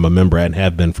Arboretum, where I'm a member at and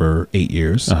have been for 8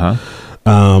 years.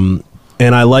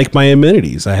 And I like my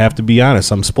amenities. I have to be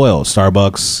honest. I'm spoiled.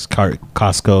 Starbucks,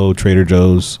 Costco, Trader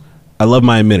Joe's. I love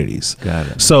my amenities. Got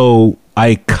it. So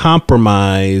I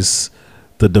compromise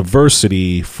the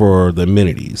diversity for the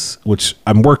amenities, which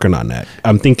I'm working on that.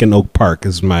 I'm thinking Oak Park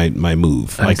is my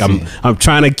move. I Like see. I'm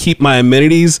trying to keep my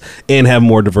amenities and have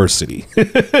more diversity.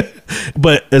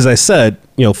 But as I said,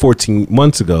 14 and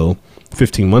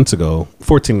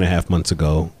a half months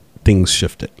ago, things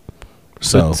shifted.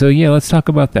 So yeah, let's talk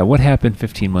about that. What happened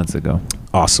 15 months ago?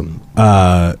 Awesome.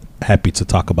 Happy to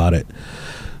talk about it.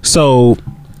 So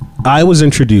I was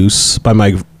introduced by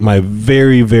my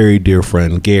very, very dear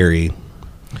friend, Gary,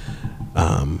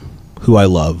 who I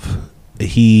love.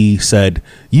 He said,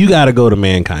 "You got to go to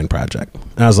Mankind Project."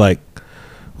 And I was like,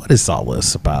 what is all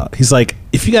this about? He's like,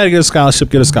 if you got to get a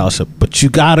scholarship, but you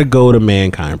got to go to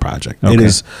Mankind Project. Okay. It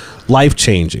is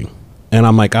life-changing. And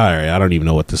I'm like, all right, I don't even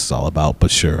know what this is all about, but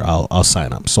sure, I'll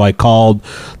sign up. So I called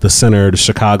the center, the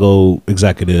Chicago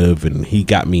executive, and he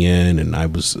got me in, and I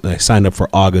signed up for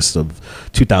August of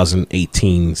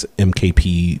 2018's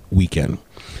MKP weekend.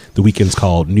 The weekend's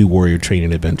called New Warrior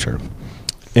Training Adventure.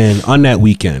 And on that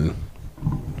weekend,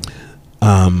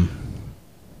 the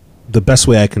best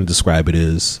way I can describe it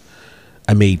is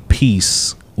I made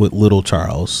peace with little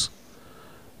Charles.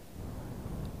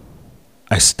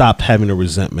 I stopped having a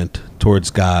resentment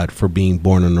towards God for being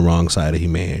born on the wrong side of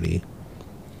humanity.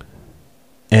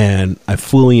 And I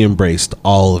fully embraced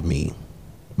all of me.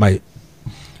 In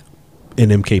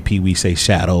MKP, we say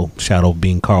shadow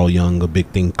being Carl Jung, a big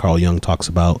thing Carl Jung talks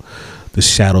about. The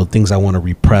shadow, things I want to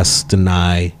repress,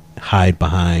 deny, hide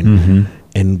behind,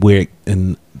 and where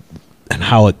and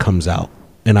how it comes out.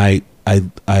 And I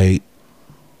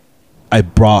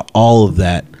brought all of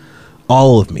that,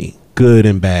 all of me, good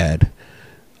and bad,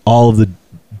 all of the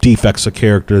defects of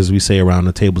character, as we say around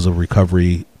the tables of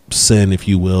recovery, sin, if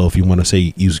you will, if you want to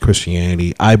say use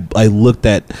Christianity. I looked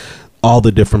at all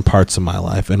the different parts of my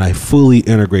life, and I fully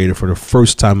integrated for the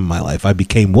first time in my life. I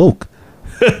became woke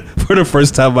for the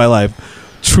first time in my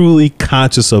life, truly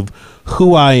conscious of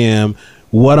who I am,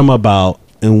 what I'm about,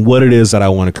 and what it is that I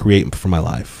want to create for my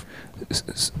life.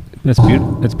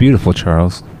 That's beautiful,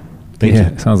 Charles. Thank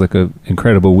you. Sounds like an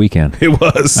incredible weekend. It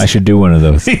was. I should do one of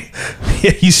those.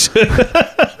 Yeah, you should.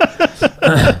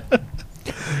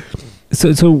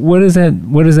 So what does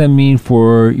that mean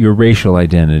for your racial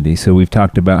identity? So we've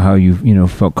talked about how you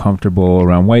felt comfortable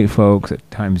around white folks. At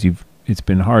times it's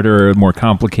been harder, more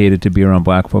complicated to be around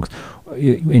black folks,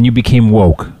 and you became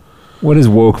woke. What is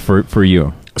woke for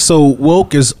you? So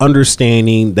woke is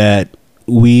understanding that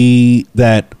I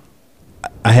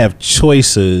have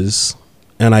choices,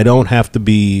 and I don't have to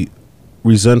be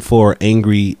resentful or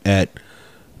angry at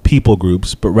people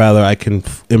groups, but rather I can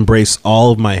embrace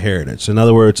all of my heritage. In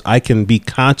other words, I can be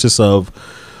conscious of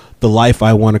the life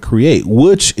I want to create,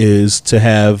 which is to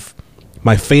have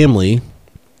my family,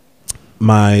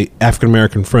 my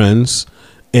African-American friends,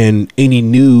 and any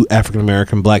new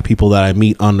African-American black people that I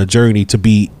meet on the journey to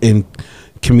be in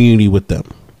community with them,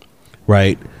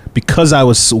 right? Because I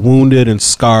was wounded and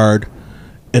scarred,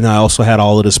 and I also had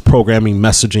all of this programming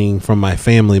messaging from my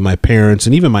family, my parents,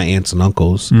 and even my aunts and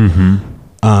uncles.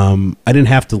 I didn't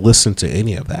have to listen to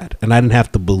any of that, and I didn't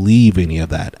have to believe any of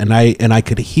that, and I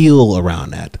could heal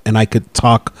around that, and I could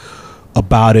talk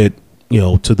about it,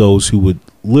 to those who would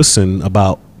listen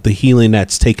about the healing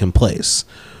that's taken place.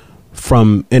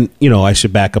 I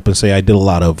should back up and say I did a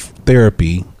lot of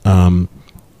therapy from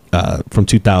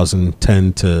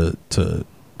 2010 to.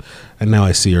 And now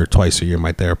I see her twice a year.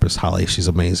 My therapist, Holly, she's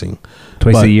amazing.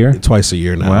 Twice a year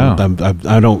now.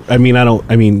 Wow. I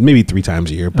mean, maybe 3 times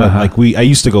a year, but I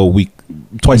used to go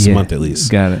twice a month at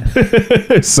least. Got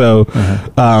it. So,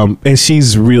 and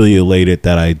she's really elated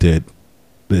that I did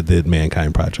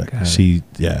Mankind Project. She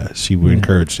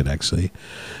encouraged it actually.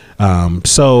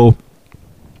 So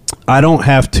I don't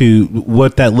have to,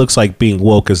 what that looks like being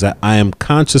woke is that I am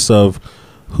conscious of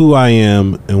who I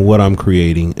am and what I'm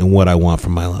creating and what I want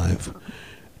from my life.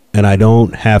 And I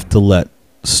don't have to let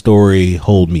story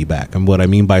hold me back. And what I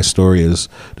mean by story is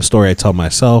the story I tell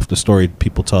myself, the story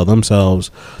people tell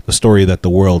themselves, the story that the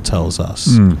world tells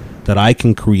us. That I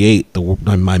can create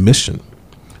my mission,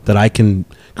 that I can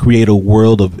create a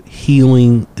world of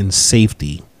healing and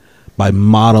safety by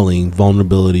modeling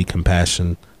vulnerability,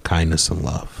 compassion, kindness, and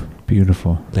love.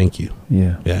 Beautiful. Thank you.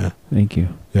 Yeah. Thank you.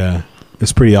 Yeah.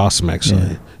 It's pretty awesome,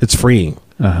 actually. Yeah. It's freeing.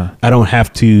 Uh-huh. I don't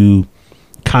have to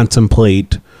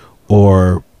contemplate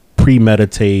or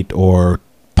premeditate or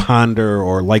ponder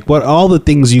or all the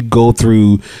things you go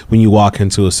through when you walk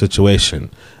into a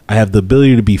situation. I have the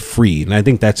ability to be free, and I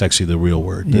think that's actually the real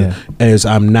word. Yeah. As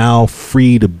I'm now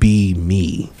free to be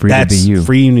me. Free to be you.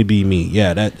 Free to be me.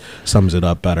 Yeah, that sums it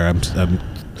up better.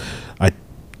 I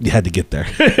had to get there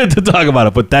to talk about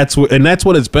it, but that's what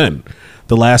it's been.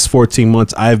 the last 14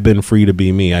 months, I've been free to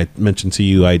be me. I mentioned to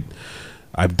you,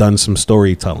 I've done some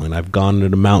storytelling. I've gone to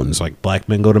the mountains. Like, black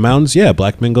men go to mountains. Yeah,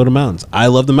 black men go to mountains. I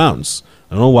love the mountains.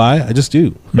 I don't know why. I just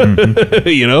do.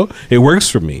 You know, it works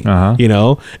for me. You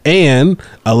know, and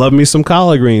I love me some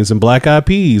collard greens and black eyed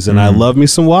peas, and I love me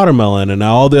some watermelon and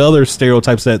all the other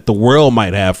stereotypes that the world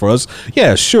might have for us.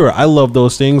 Yeah, sure, I love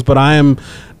those things, but I am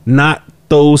not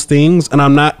those things, and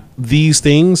I'm not these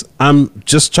things. I'm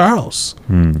just Charles.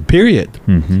 Period.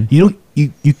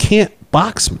 You can't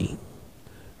box me,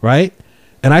 right?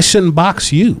 And I shouldn't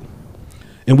box you,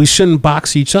 and we shouldn't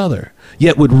box each other.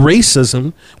 Yet with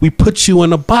racism, we put you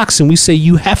in a box and we say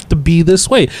you have to be this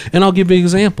way. And I'll give you an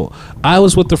example. I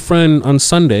was with a friend on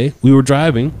Sunday. We were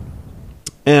driving,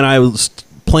 and I was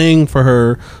playing for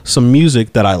her some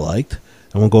music that I liked.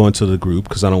 I won't go into the group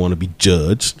because I don't want to be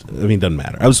judged. I mean, it doesn't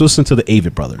matter. I was listening to the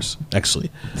Avett Brothers, actually.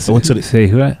 I went to the, Say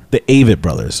who? the Avett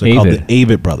Brothers. They're called the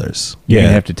Avett Brothers. You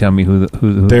have to tell me who.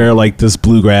 They're like this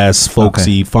bluegrass,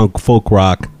 folksy, folk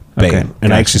rock band. Okay,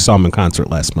 And I actually saw them in concert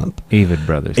last month. Avett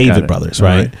Brothers. Avett Brothers,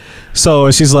 right?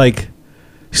 So she's like,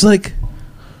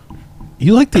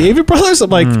 you like the Avett Brothers? I'm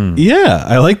like, yeah,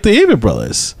 I like the Avett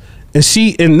Brothers.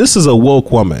 And this is a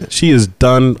woke woman. She has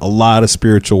done a lot of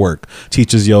spiritual work,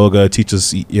 teaches yoga,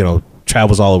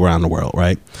 travels all around the world,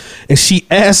 right? And she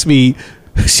asked me,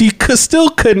 she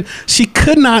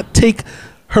could not take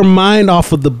her mind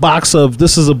off of the box of,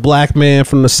 this is a black man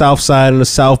from the South Side and the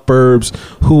South Burbs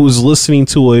who's listening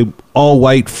to a all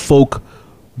white folk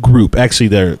group. Actually,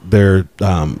 their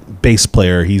bass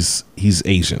player, he's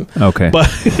Asian. Okay, but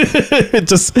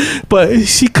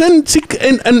she couldn't.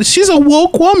 And she's a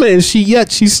woke woman. She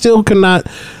still cannot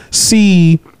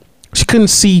see. She couldn't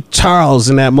see Charles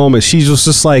in that moment. She was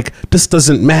just like, this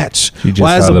doesn't match.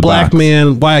 Why is a black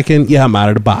man? I'm out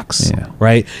of the box. Yeah.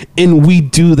 Right. And we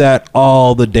do that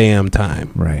all the damn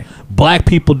time. Right. Black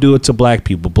people do it to black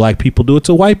people. Black people do it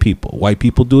to white people. White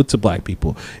people do it to black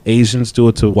people. Asians do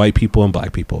it to white people and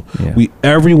black people. Yeah.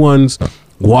 Everyone's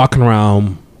walking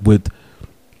around with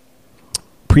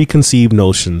preconceived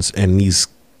notions and these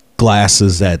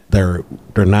glasses that they're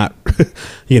not,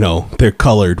 they're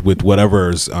colored with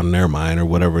whatever's on their mind or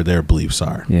whatever their beliefs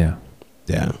are. Yeah.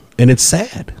 Yeah. And it's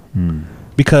sad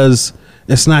because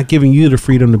it's not giving you the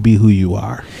freedom to be who you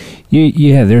are.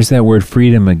 Yeah, there's that word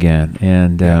freedom again.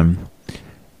 And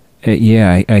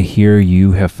I hear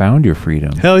you have found your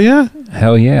freedom. Hell yeah.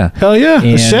 Hell yeah. Hell yeah.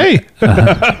 And, Shay.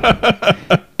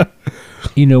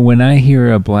 When I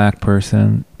hear a black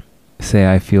person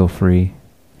say, I feel free.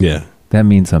 Yeah. That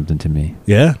means something to me.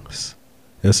 Yes.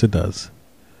 Yes, it does.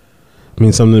 It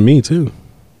means something to me, too.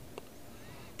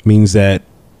 It means that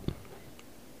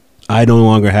I no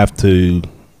longer have to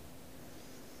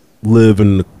live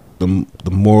in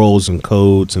the morals and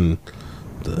codes and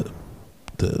the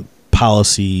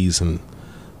policies and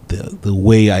the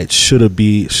way I should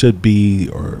be,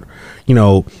 or,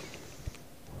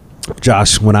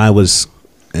 Josh, when I was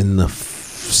in the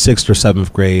 6th or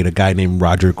 7th grade, a guy named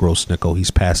Roger Grossnickel,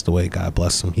 he's passed away, God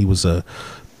bless him. He was a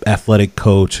athletic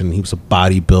coach and he was a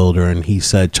bodybuilder, and he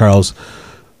said, Charles,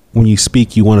 when you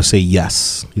speak, you want to say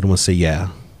yes, you don't want to say yeah.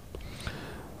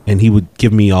 And he would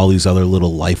give me all these other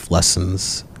little life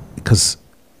lessons because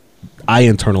I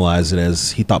internalized it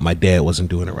as he thought my dad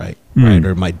wasn't doing it right, right?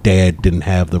 Or my dad didn't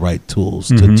have the right tools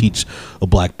to teach a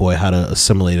black boy how to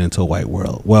assimilate into a white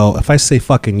world. Well, if I say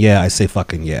fucking yeah, I say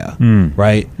fucking yeah,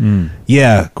 right?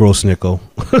 Yeah, Grossnickel.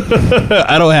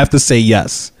 I don't have to say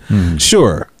yes.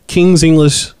 Sure, King's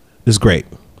English is great.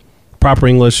 Proper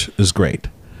English is great.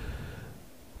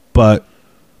 But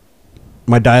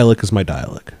my dialect is my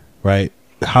dialect, right?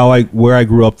 Where I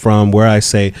grew up from, where I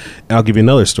say, and I'll give you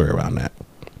another story around that.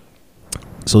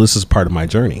 So this is part of my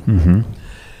journey.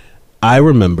 I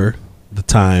remember the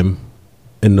time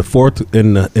in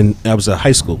the I was at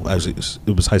high school.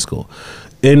 It was high school.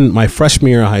 In my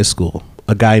freshman year of high school,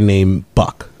 a guy named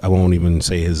Buck. I won't even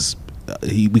say his.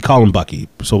 We call him Bucky,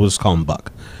 so we'll just call him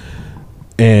Buck.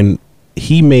 And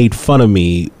he made fun of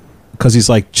me because he's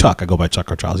like, Chuck. I go by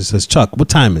Chuck or Charles. He says, Chuck, what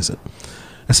time is it?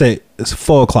 I say, it's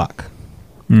 4 o'clock.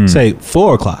 Say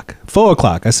 4 o'clock. 4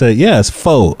 o'clock. I said, yeah, it's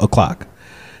 4 o'clock.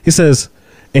 He says,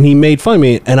 and he made fun of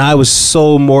me, and I was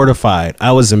so mortified.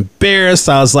 I was embarrassed.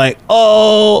 I was like,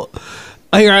 oh,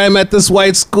 here I am at this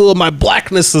white school. My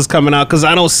blackness is coming out because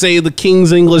I don't say the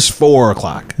King's English 4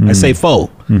 o'clock. I say 4,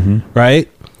 right?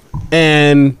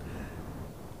 And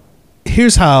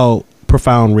here's how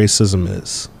profound racism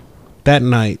is. That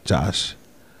night, Josh,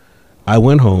 I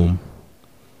went home,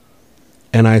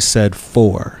 and I said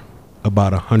 4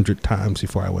 about 100 times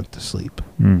before I went to sleep.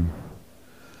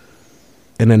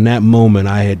 And in that moment,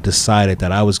 I had decided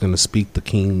that I was going to speak the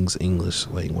King's English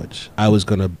language. I was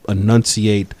going to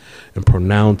enunciate and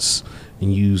pronounce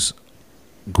and use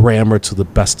grammar to the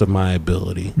best of my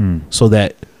ability, so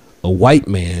that a white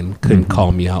man couldn't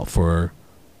call me out for,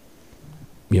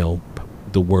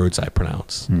 the words I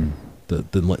pronounce,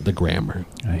 the grammar.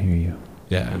 I hear you.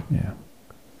 Yeah. Yeah.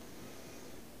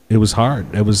 It was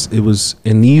hard. It was,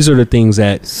 and these are the things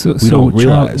that we don't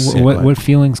realize. Charles, what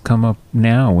feelings come up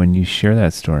now when you share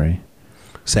that story?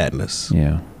 Sadness.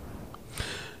 Yeah.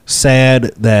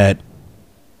 Sad that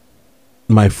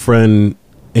my friend,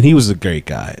 and he was a great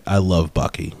guy. I love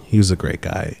Bucky. He was a great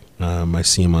guy. I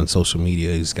see him on social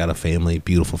media. He's got a family,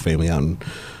 beautiful family out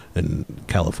in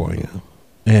California.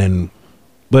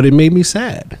 But it made me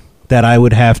sad that I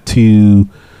would have to,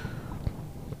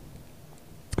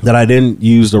 that I didn't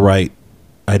use I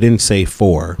didn't say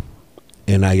for,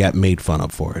 and I got made fun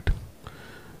of for it.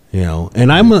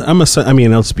 And I'm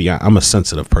a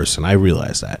sensitive person. I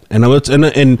realize that.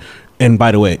 And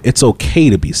by the way, it's okay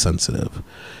to be sensitive.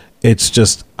 It's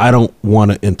just, I don't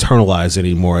want to internalize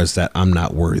anymore as that I'm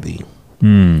not worthy.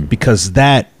 Because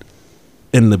that,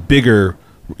 in the bigger,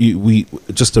 we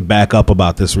just to back up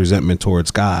about this resentment towards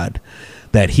God,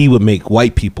 that he would make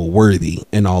white people worthy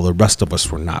and all the rest of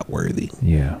us were not worthy.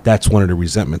 Yeah. That's one of the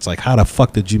resentments. Like, how the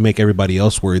fuck did you make everybody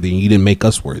else worthy and you didn't make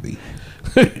us worthy?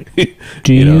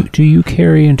 Do you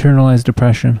carry internalized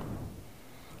depression?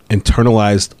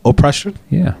 Internalized oppression?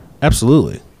 Yeah.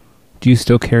 Absolutely. Do you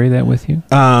still carry that with you?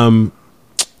 I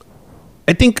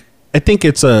think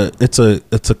it's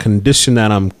a condition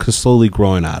that I'm slowly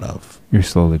growing out of. You're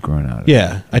slowly growing out of Yeah.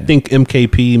 it. Yeah. I think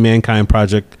MKP, Mankind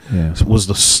Project, was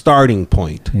the starting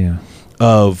point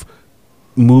of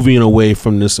moving away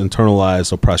from this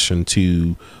internalized oppression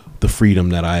to the freedom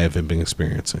that I have been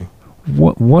experiencing.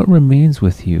 What remains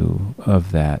with you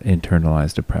of that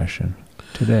internalized oppression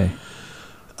today?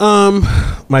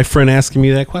 My friend asking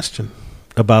me that question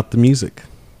about the music,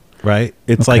 right?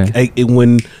 It's Okay. like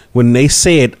when they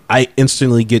say it, I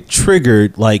instantly get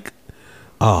triggered. Like,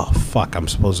 oh fuck, I'm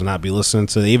supposed to not be listening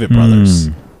to the Avett Brothers,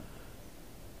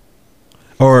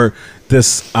 or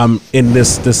this. In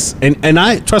this, and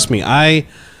I trust me. I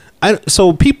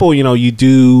so people, you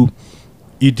do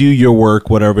your work,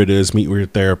 whatever it is, meet with your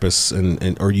therapist,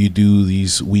 and or you do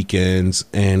these weekends,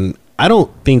 and I don't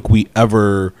think we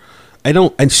ever.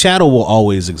 And shadow will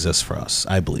always exist for us,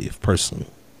 I believe, personally.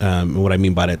 And what I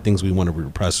mean by that, things we want to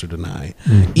repress or deny,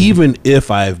 even if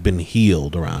I've been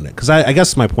healed around it. Because I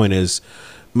guess my point is,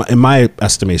 in my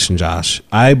estimation, Josh,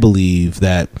 I believe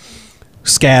that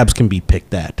scabs can be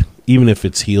picked at, even if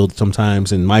it's healed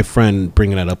sometimes. And my friend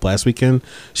bringing that up last weekend,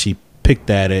 she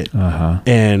picked at it,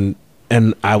 and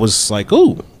I was like,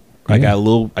 oh, I got a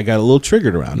little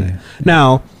triggered around it.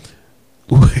 Now,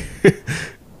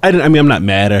 I'm not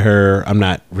mad at her. I'm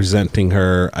not resenting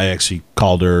her. I actually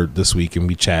called her this week and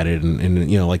we chatted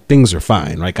and like things are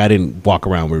fine. Like I didn't walk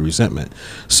around with resentment.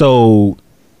 So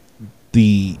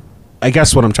I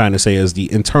guess what I'm trying to say is the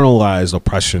internalized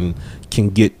oppression can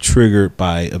get triggered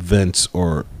by events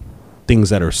or things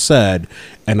that are said,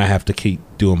 and I have to keep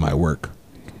doing my work.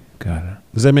 Got it.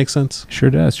 Does that make sense?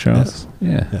 Sure does, Charles.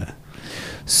 Yes. Yeah.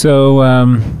 So,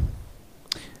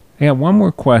 I got one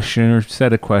more question or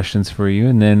set of questions for you,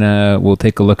 and then we'll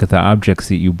take a look at the objects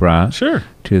that you brought. Sure.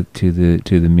 To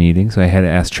the meeting. So I had to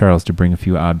ask Charles to bring a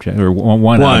few objects, or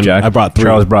one object. I brought 3.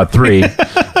 Charles brought 3.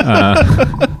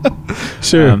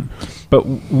 Sure. But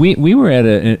we were at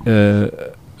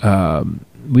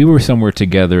we were somewhere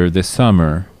together this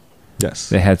summer. Yes.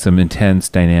 They had some intense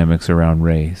dynamics around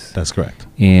race. That's correct.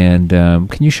 And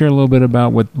can you share a little bit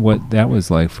about what that was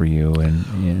like for you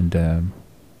and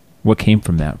what came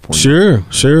from that for you?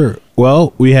 Sure.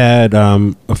 Well, we had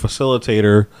a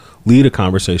facilitator lead a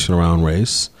conversation around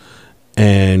race,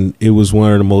 and it was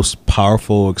one of the most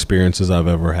powerful experiences I've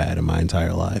ever had in my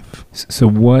entire life. So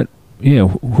what,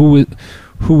 who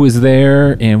was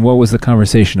there and what was the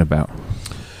conversation about?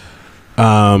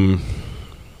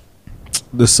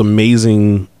 This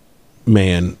amazing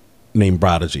man named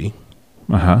Prodigy.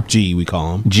 G, we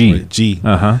call him. G. Right? G.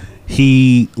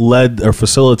 He led or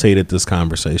facilitated this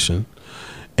conversation,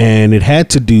 and it had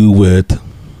to do with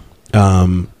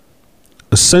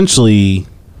essentially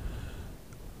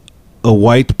a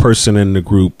white person in the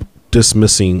group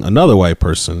dismissing another white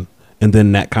person, and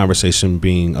then that conversation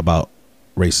being about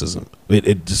racism.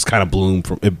 It just kind of bloomed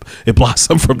from it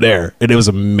blossomed from there, and it was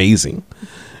amazing,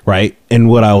 right? And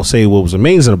what I will say, what was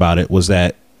amazing about it was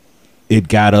that it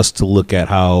got us to look at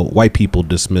how white people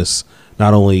dismiss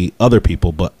not only other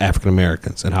people, but African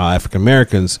Americans, and how African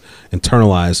Americans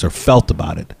internalized or felt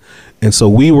about it. And so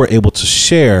we were able to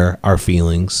share our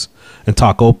feelings, and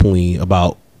talk openly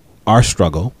about our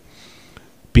struggle,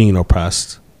 being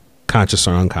oppressed, conscious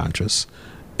or unconscious.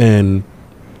 And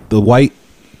the white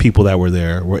people that were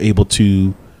there were able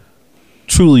to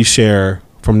truly share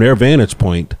from their vantage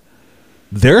point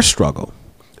their struggle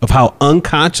of how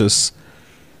unconscious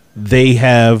they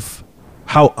have,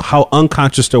 how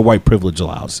unconscious their white privilege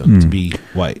allows them to be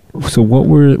white. So what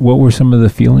were some of the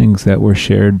feelings that were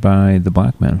shared by the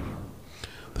black men?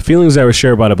 The feelings that were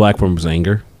shared by the black woman was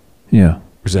anger, Yeah.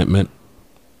 resentment,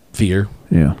 fear,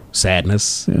 Yeah.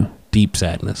 sadness, Yeah. deep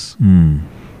sadness. Do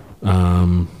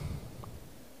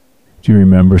you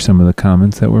remember some of the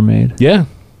comments that were made? Yeah.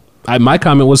 My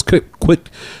comment was quit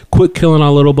killing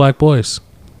our little black boys.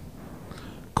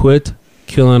 Quit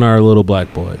killing our little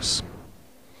black boys.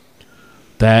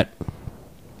 That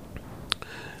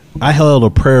I held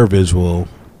a prayer visual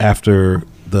after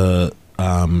the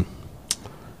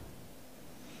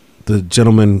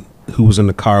gentleman who was in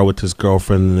the car with his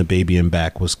girlfriend and the baby in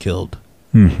back was killed.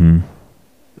 Mm-hmm.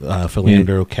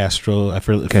 Philando Castro.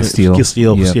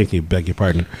 Castillo. Yep. Beg your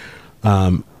pardon.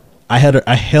 I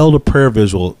held a prayer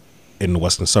visual in the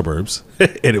western suburbs,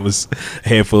 and it was a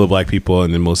handful of black people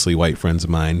and then mostly white friends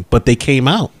of mine. But they came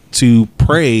out to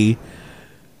pray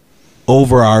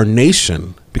over our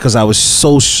nation because I was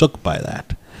so shook by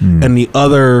that. And the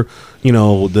other,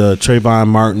 the Trayvon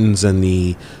Martins and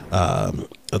the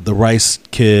Rice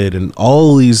kid and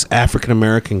all these African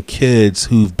American kids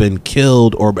who've been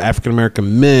killed, or African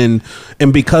American men,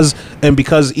 and because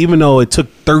even though it took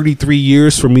 33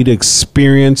 years for me to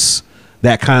experience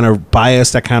that kind of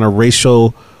bias, that kind of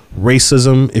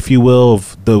racism, if you will,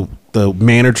 of the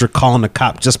manager calling the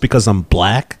cop just because I'm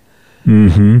black,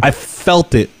 I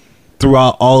felt it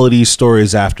throughout all of these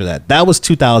stories after that. That was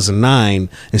 2009,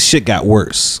 and shit got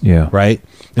worse. Yeah. Right?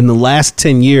 In the last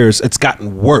 10 years, it's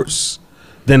gotten worse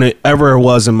than it ever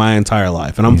was in my entire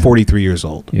life. And I'm 43 years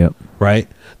old. Yep. Right?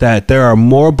 That there are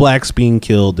more blacks being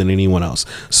killed than anyone else.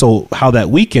 So how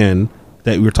that weekend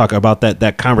that we were talking about,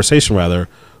 that conversation rather,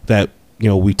 that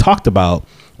we talked about,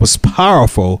 was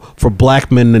powerful for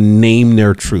black men to name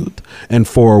their truth, and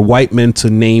for white men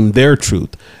to name their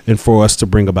truth, and for us to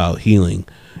bring about healing.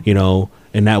 And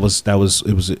it was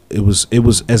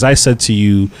as I said to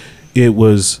you, it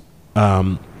was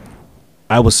I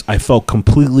felt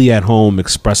completely at home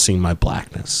expressing my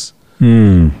blackness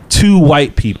to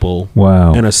white people.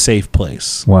 Wow. In a safe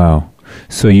place. Wow.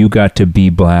 So you got to be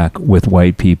black with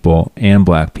white people and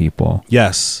black people.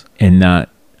 Yes. And not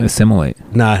assimilate.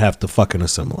 Not have to fucking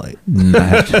assimilate.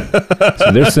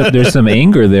 So there's some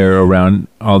anger there around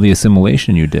all the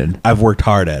assimilation you did. I've worked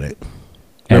hard at it.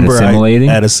 At assimilating?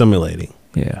 At assimilating.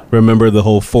 Yeah. Remember the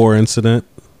whole 4 incident?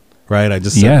 Right? I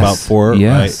just said about 4.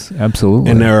 Yes, right?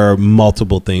 Absolutely. And there are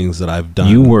multiple things that I've done.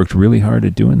 You worked really hard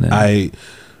at doing that.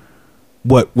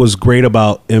 What was great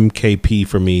about MKP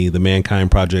for me, the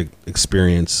Mankind Project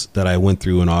experience that I went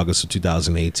through in August of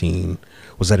 2018,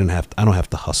 was I don't have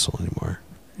to hustle anymore.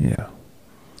 Yeah.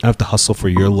 I have to hustle for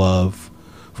your love,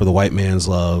 for the white man's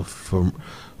love,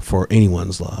 for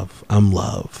anyone's love. I'm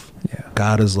love. Yeah.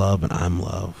 God is love and I'm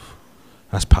love.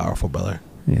 That's powerful, brother.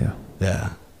 Yeah.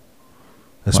 Yeah.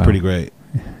 That's Wow. pretty great.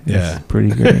 Yeah.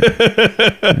 Pretty great.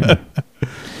 Yeah.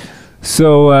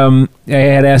 So I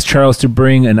had asked Charles to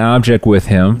bring an object with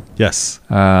him. Yes.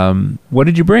 What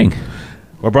did you bring?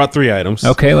 I brought 3 items.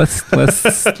 Okay, let's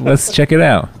check it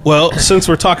out. Well, since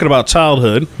we're talking about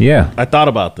childhood, Yeah. I thought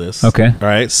about this. Okay. All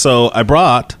right. So I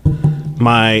brought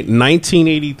my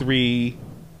 1983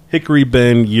 Hickory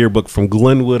Bend yearbook from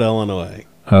Glenwood, Illinois.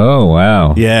 Oh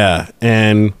wow. Yeah,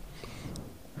 and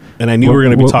I knew we were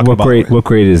going to be talking about what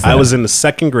grade is that? I was in the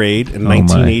 2nd grade in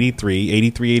 1983,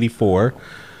 84.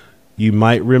 You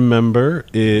might remember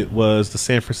it was the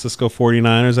San Francisco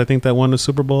 49ers, I think, that won the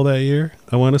Super Bowl that year.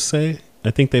 I want to say.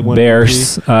 I think they won.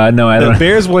 Bears. No, I don't. The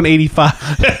Bears won 85.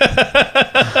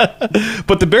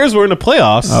 But the Bears were in the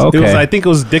playoffs. Oh, okay. I think it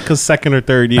was Ditka's 2nd or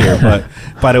 3rd year. But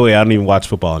by the way, I don't even watch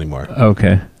football anymore.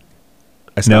 Okay.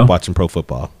 I stopped watching pro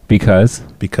football Because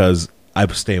I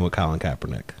was staying with Colin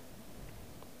Kaepernick.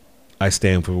 I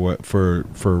stand for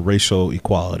racial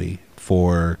equality,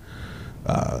 for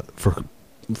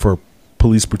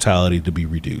police brutality to be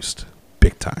reduced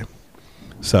big time.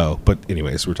 So, but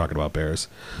anyways, we're talking about Bears.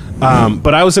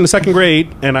 But I was in the 2nd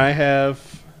grade, and I'm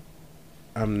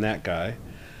that guy.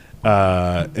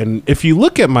 And if you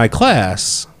look at my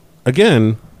class,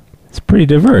 again, it's pretty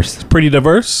diverse. pretty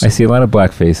diverse. I see a lot of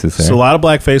black faces there. So a lot of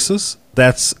black faces.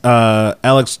 That's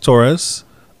Alex Torres.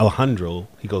 Alejandro,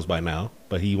 he goes by now,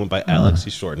 but he went by Alex.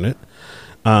 He shortened it.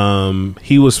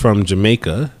 He was from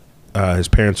Jamaica. His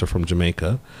parents are from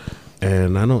Jamaica.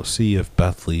 and I don't see if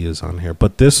Beth Lee is on here,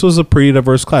 but this was a pretty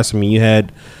diverse class. I mean, you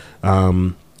had,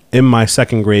 in my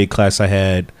second grade class,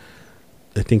 I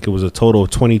think it was a total of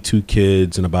 22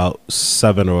 kids, and about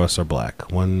 7 of us are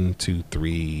black. 1, 2,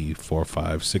 3, 4,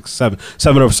 5, 6, 7.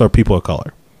 7 of us are people of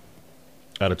color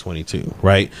out of 22,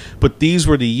 right? But these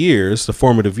were the years, the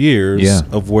formative years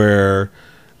of where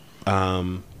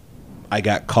I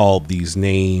got called these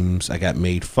names, I got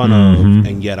made fun of,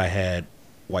 and yet I had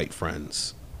white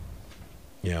friends.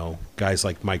 You know, guys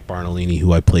like Mike Barnolini,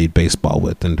 who I played baseball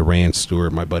with, and Duran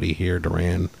Stewart, my buddy here,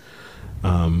 Duran.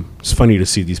 It's funny to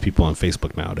see these people on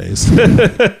Facebook nowadays.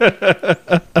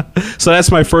 So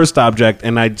that's my first object,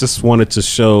 and I just wanted to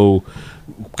show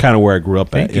kind of where I grew up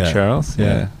Thank at. you, Charles.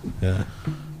 Yeah.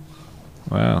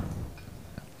 Wow.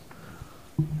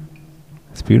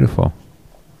 It's beautiful.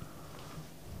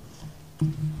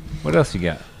 What else you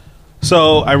got?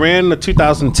 So I ran the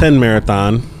 2010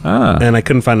 marathon, and I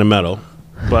couldn't find a medal.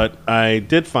 But I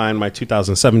did find my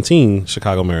 2017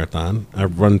 Chicago Marathon.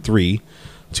 I've run 3.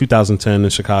 2010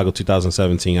 in Chicago,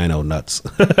 2017. I know, nuts.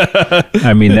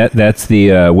 I mean, that's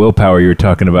the willpower you were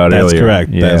talking about earlier. That's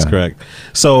correct. Yeah. That's correct.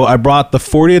 So I brought the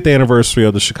 40th anniversary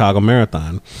of the Chicago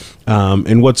Marathon.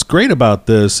 And what's great about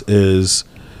this is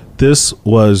this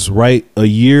was right a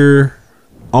year,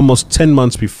 almost 10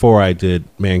 months before I did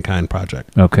Mankind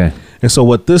Project. Okay. And so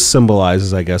what this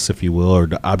symbolizes, I guess, if you will, or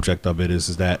the object of it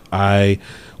is that I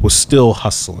was still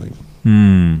hustling.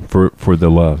 For the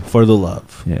love. For the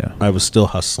love. Yeah. I was still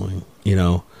hustling, you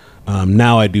know.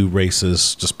 Now I do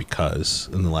races just because.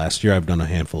 In the last year I've done a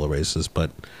handful of races, but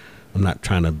I'm not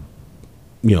trying to,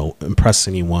 you know, impress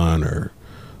anyone, or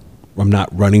I'm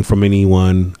not running from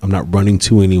anyone. I'm not running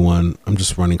to anyone. I'm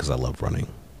just running because I love running.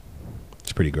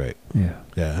 It's pretty great. Yeah.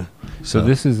 Yeah. So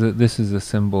this is a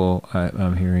symbol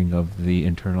I'm hearing of the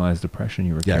internalized depression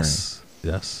you were carrying.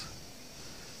 Yes.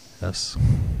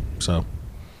 So,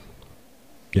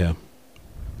 yeah.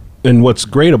 And what's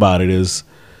great about it is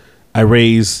I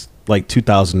raised like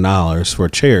 $2,000 for a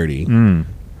charity. Ran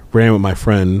with my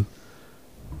friend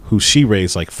who she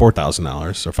raised like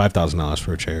 $4,000 or $5,000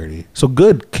 for a charity. So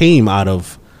good came out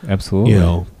of, absolutely, you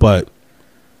know, but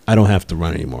I don't have to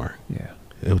run anymore. Yeah.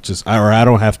 It was just, or I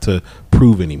don't have to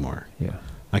prove anymore. Yeah.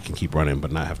 I can keep running,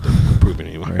 but not have to prove it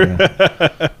anymore.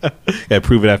 Yeah,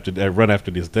 prove it after I run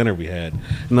after this dinner we had.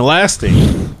 And the last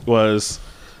thing was,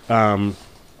 you're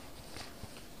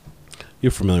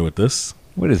familiar with this?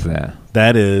 What is that?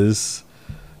 That is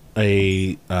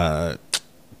a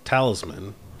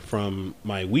talisman from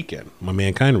my weekend, my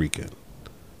Mankind weekend,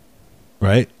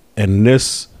 right? And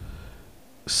this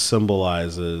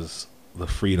symbolizes the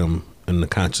freedom and the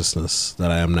consciousness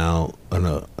that I am now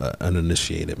an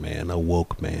initiated man, a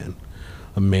woke man,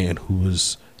 a man who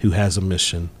has a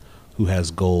mission, who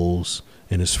has goals,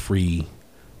 and is free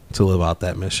to live out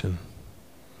that mission.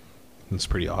 It's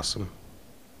pretty awesome.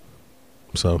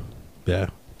 So, yeah.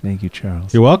 Thank you,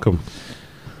 Charles. You're welcome.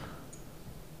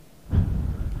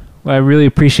 Well, I really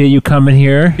appreciate you coming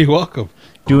here. You're welcome.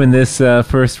 Doing this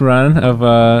first run of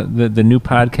the new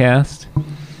podcast.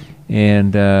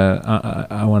 And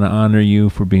I want to honor you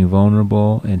for being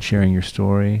vulnerable and sharing your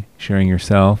story, sharing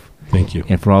yourself. Thank you.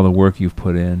 And for all the work you've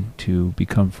put in to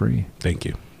become free. Thank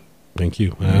you. Thank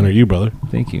you. I honor you, brother.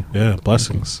 Thank you. Yeah,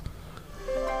 blessings.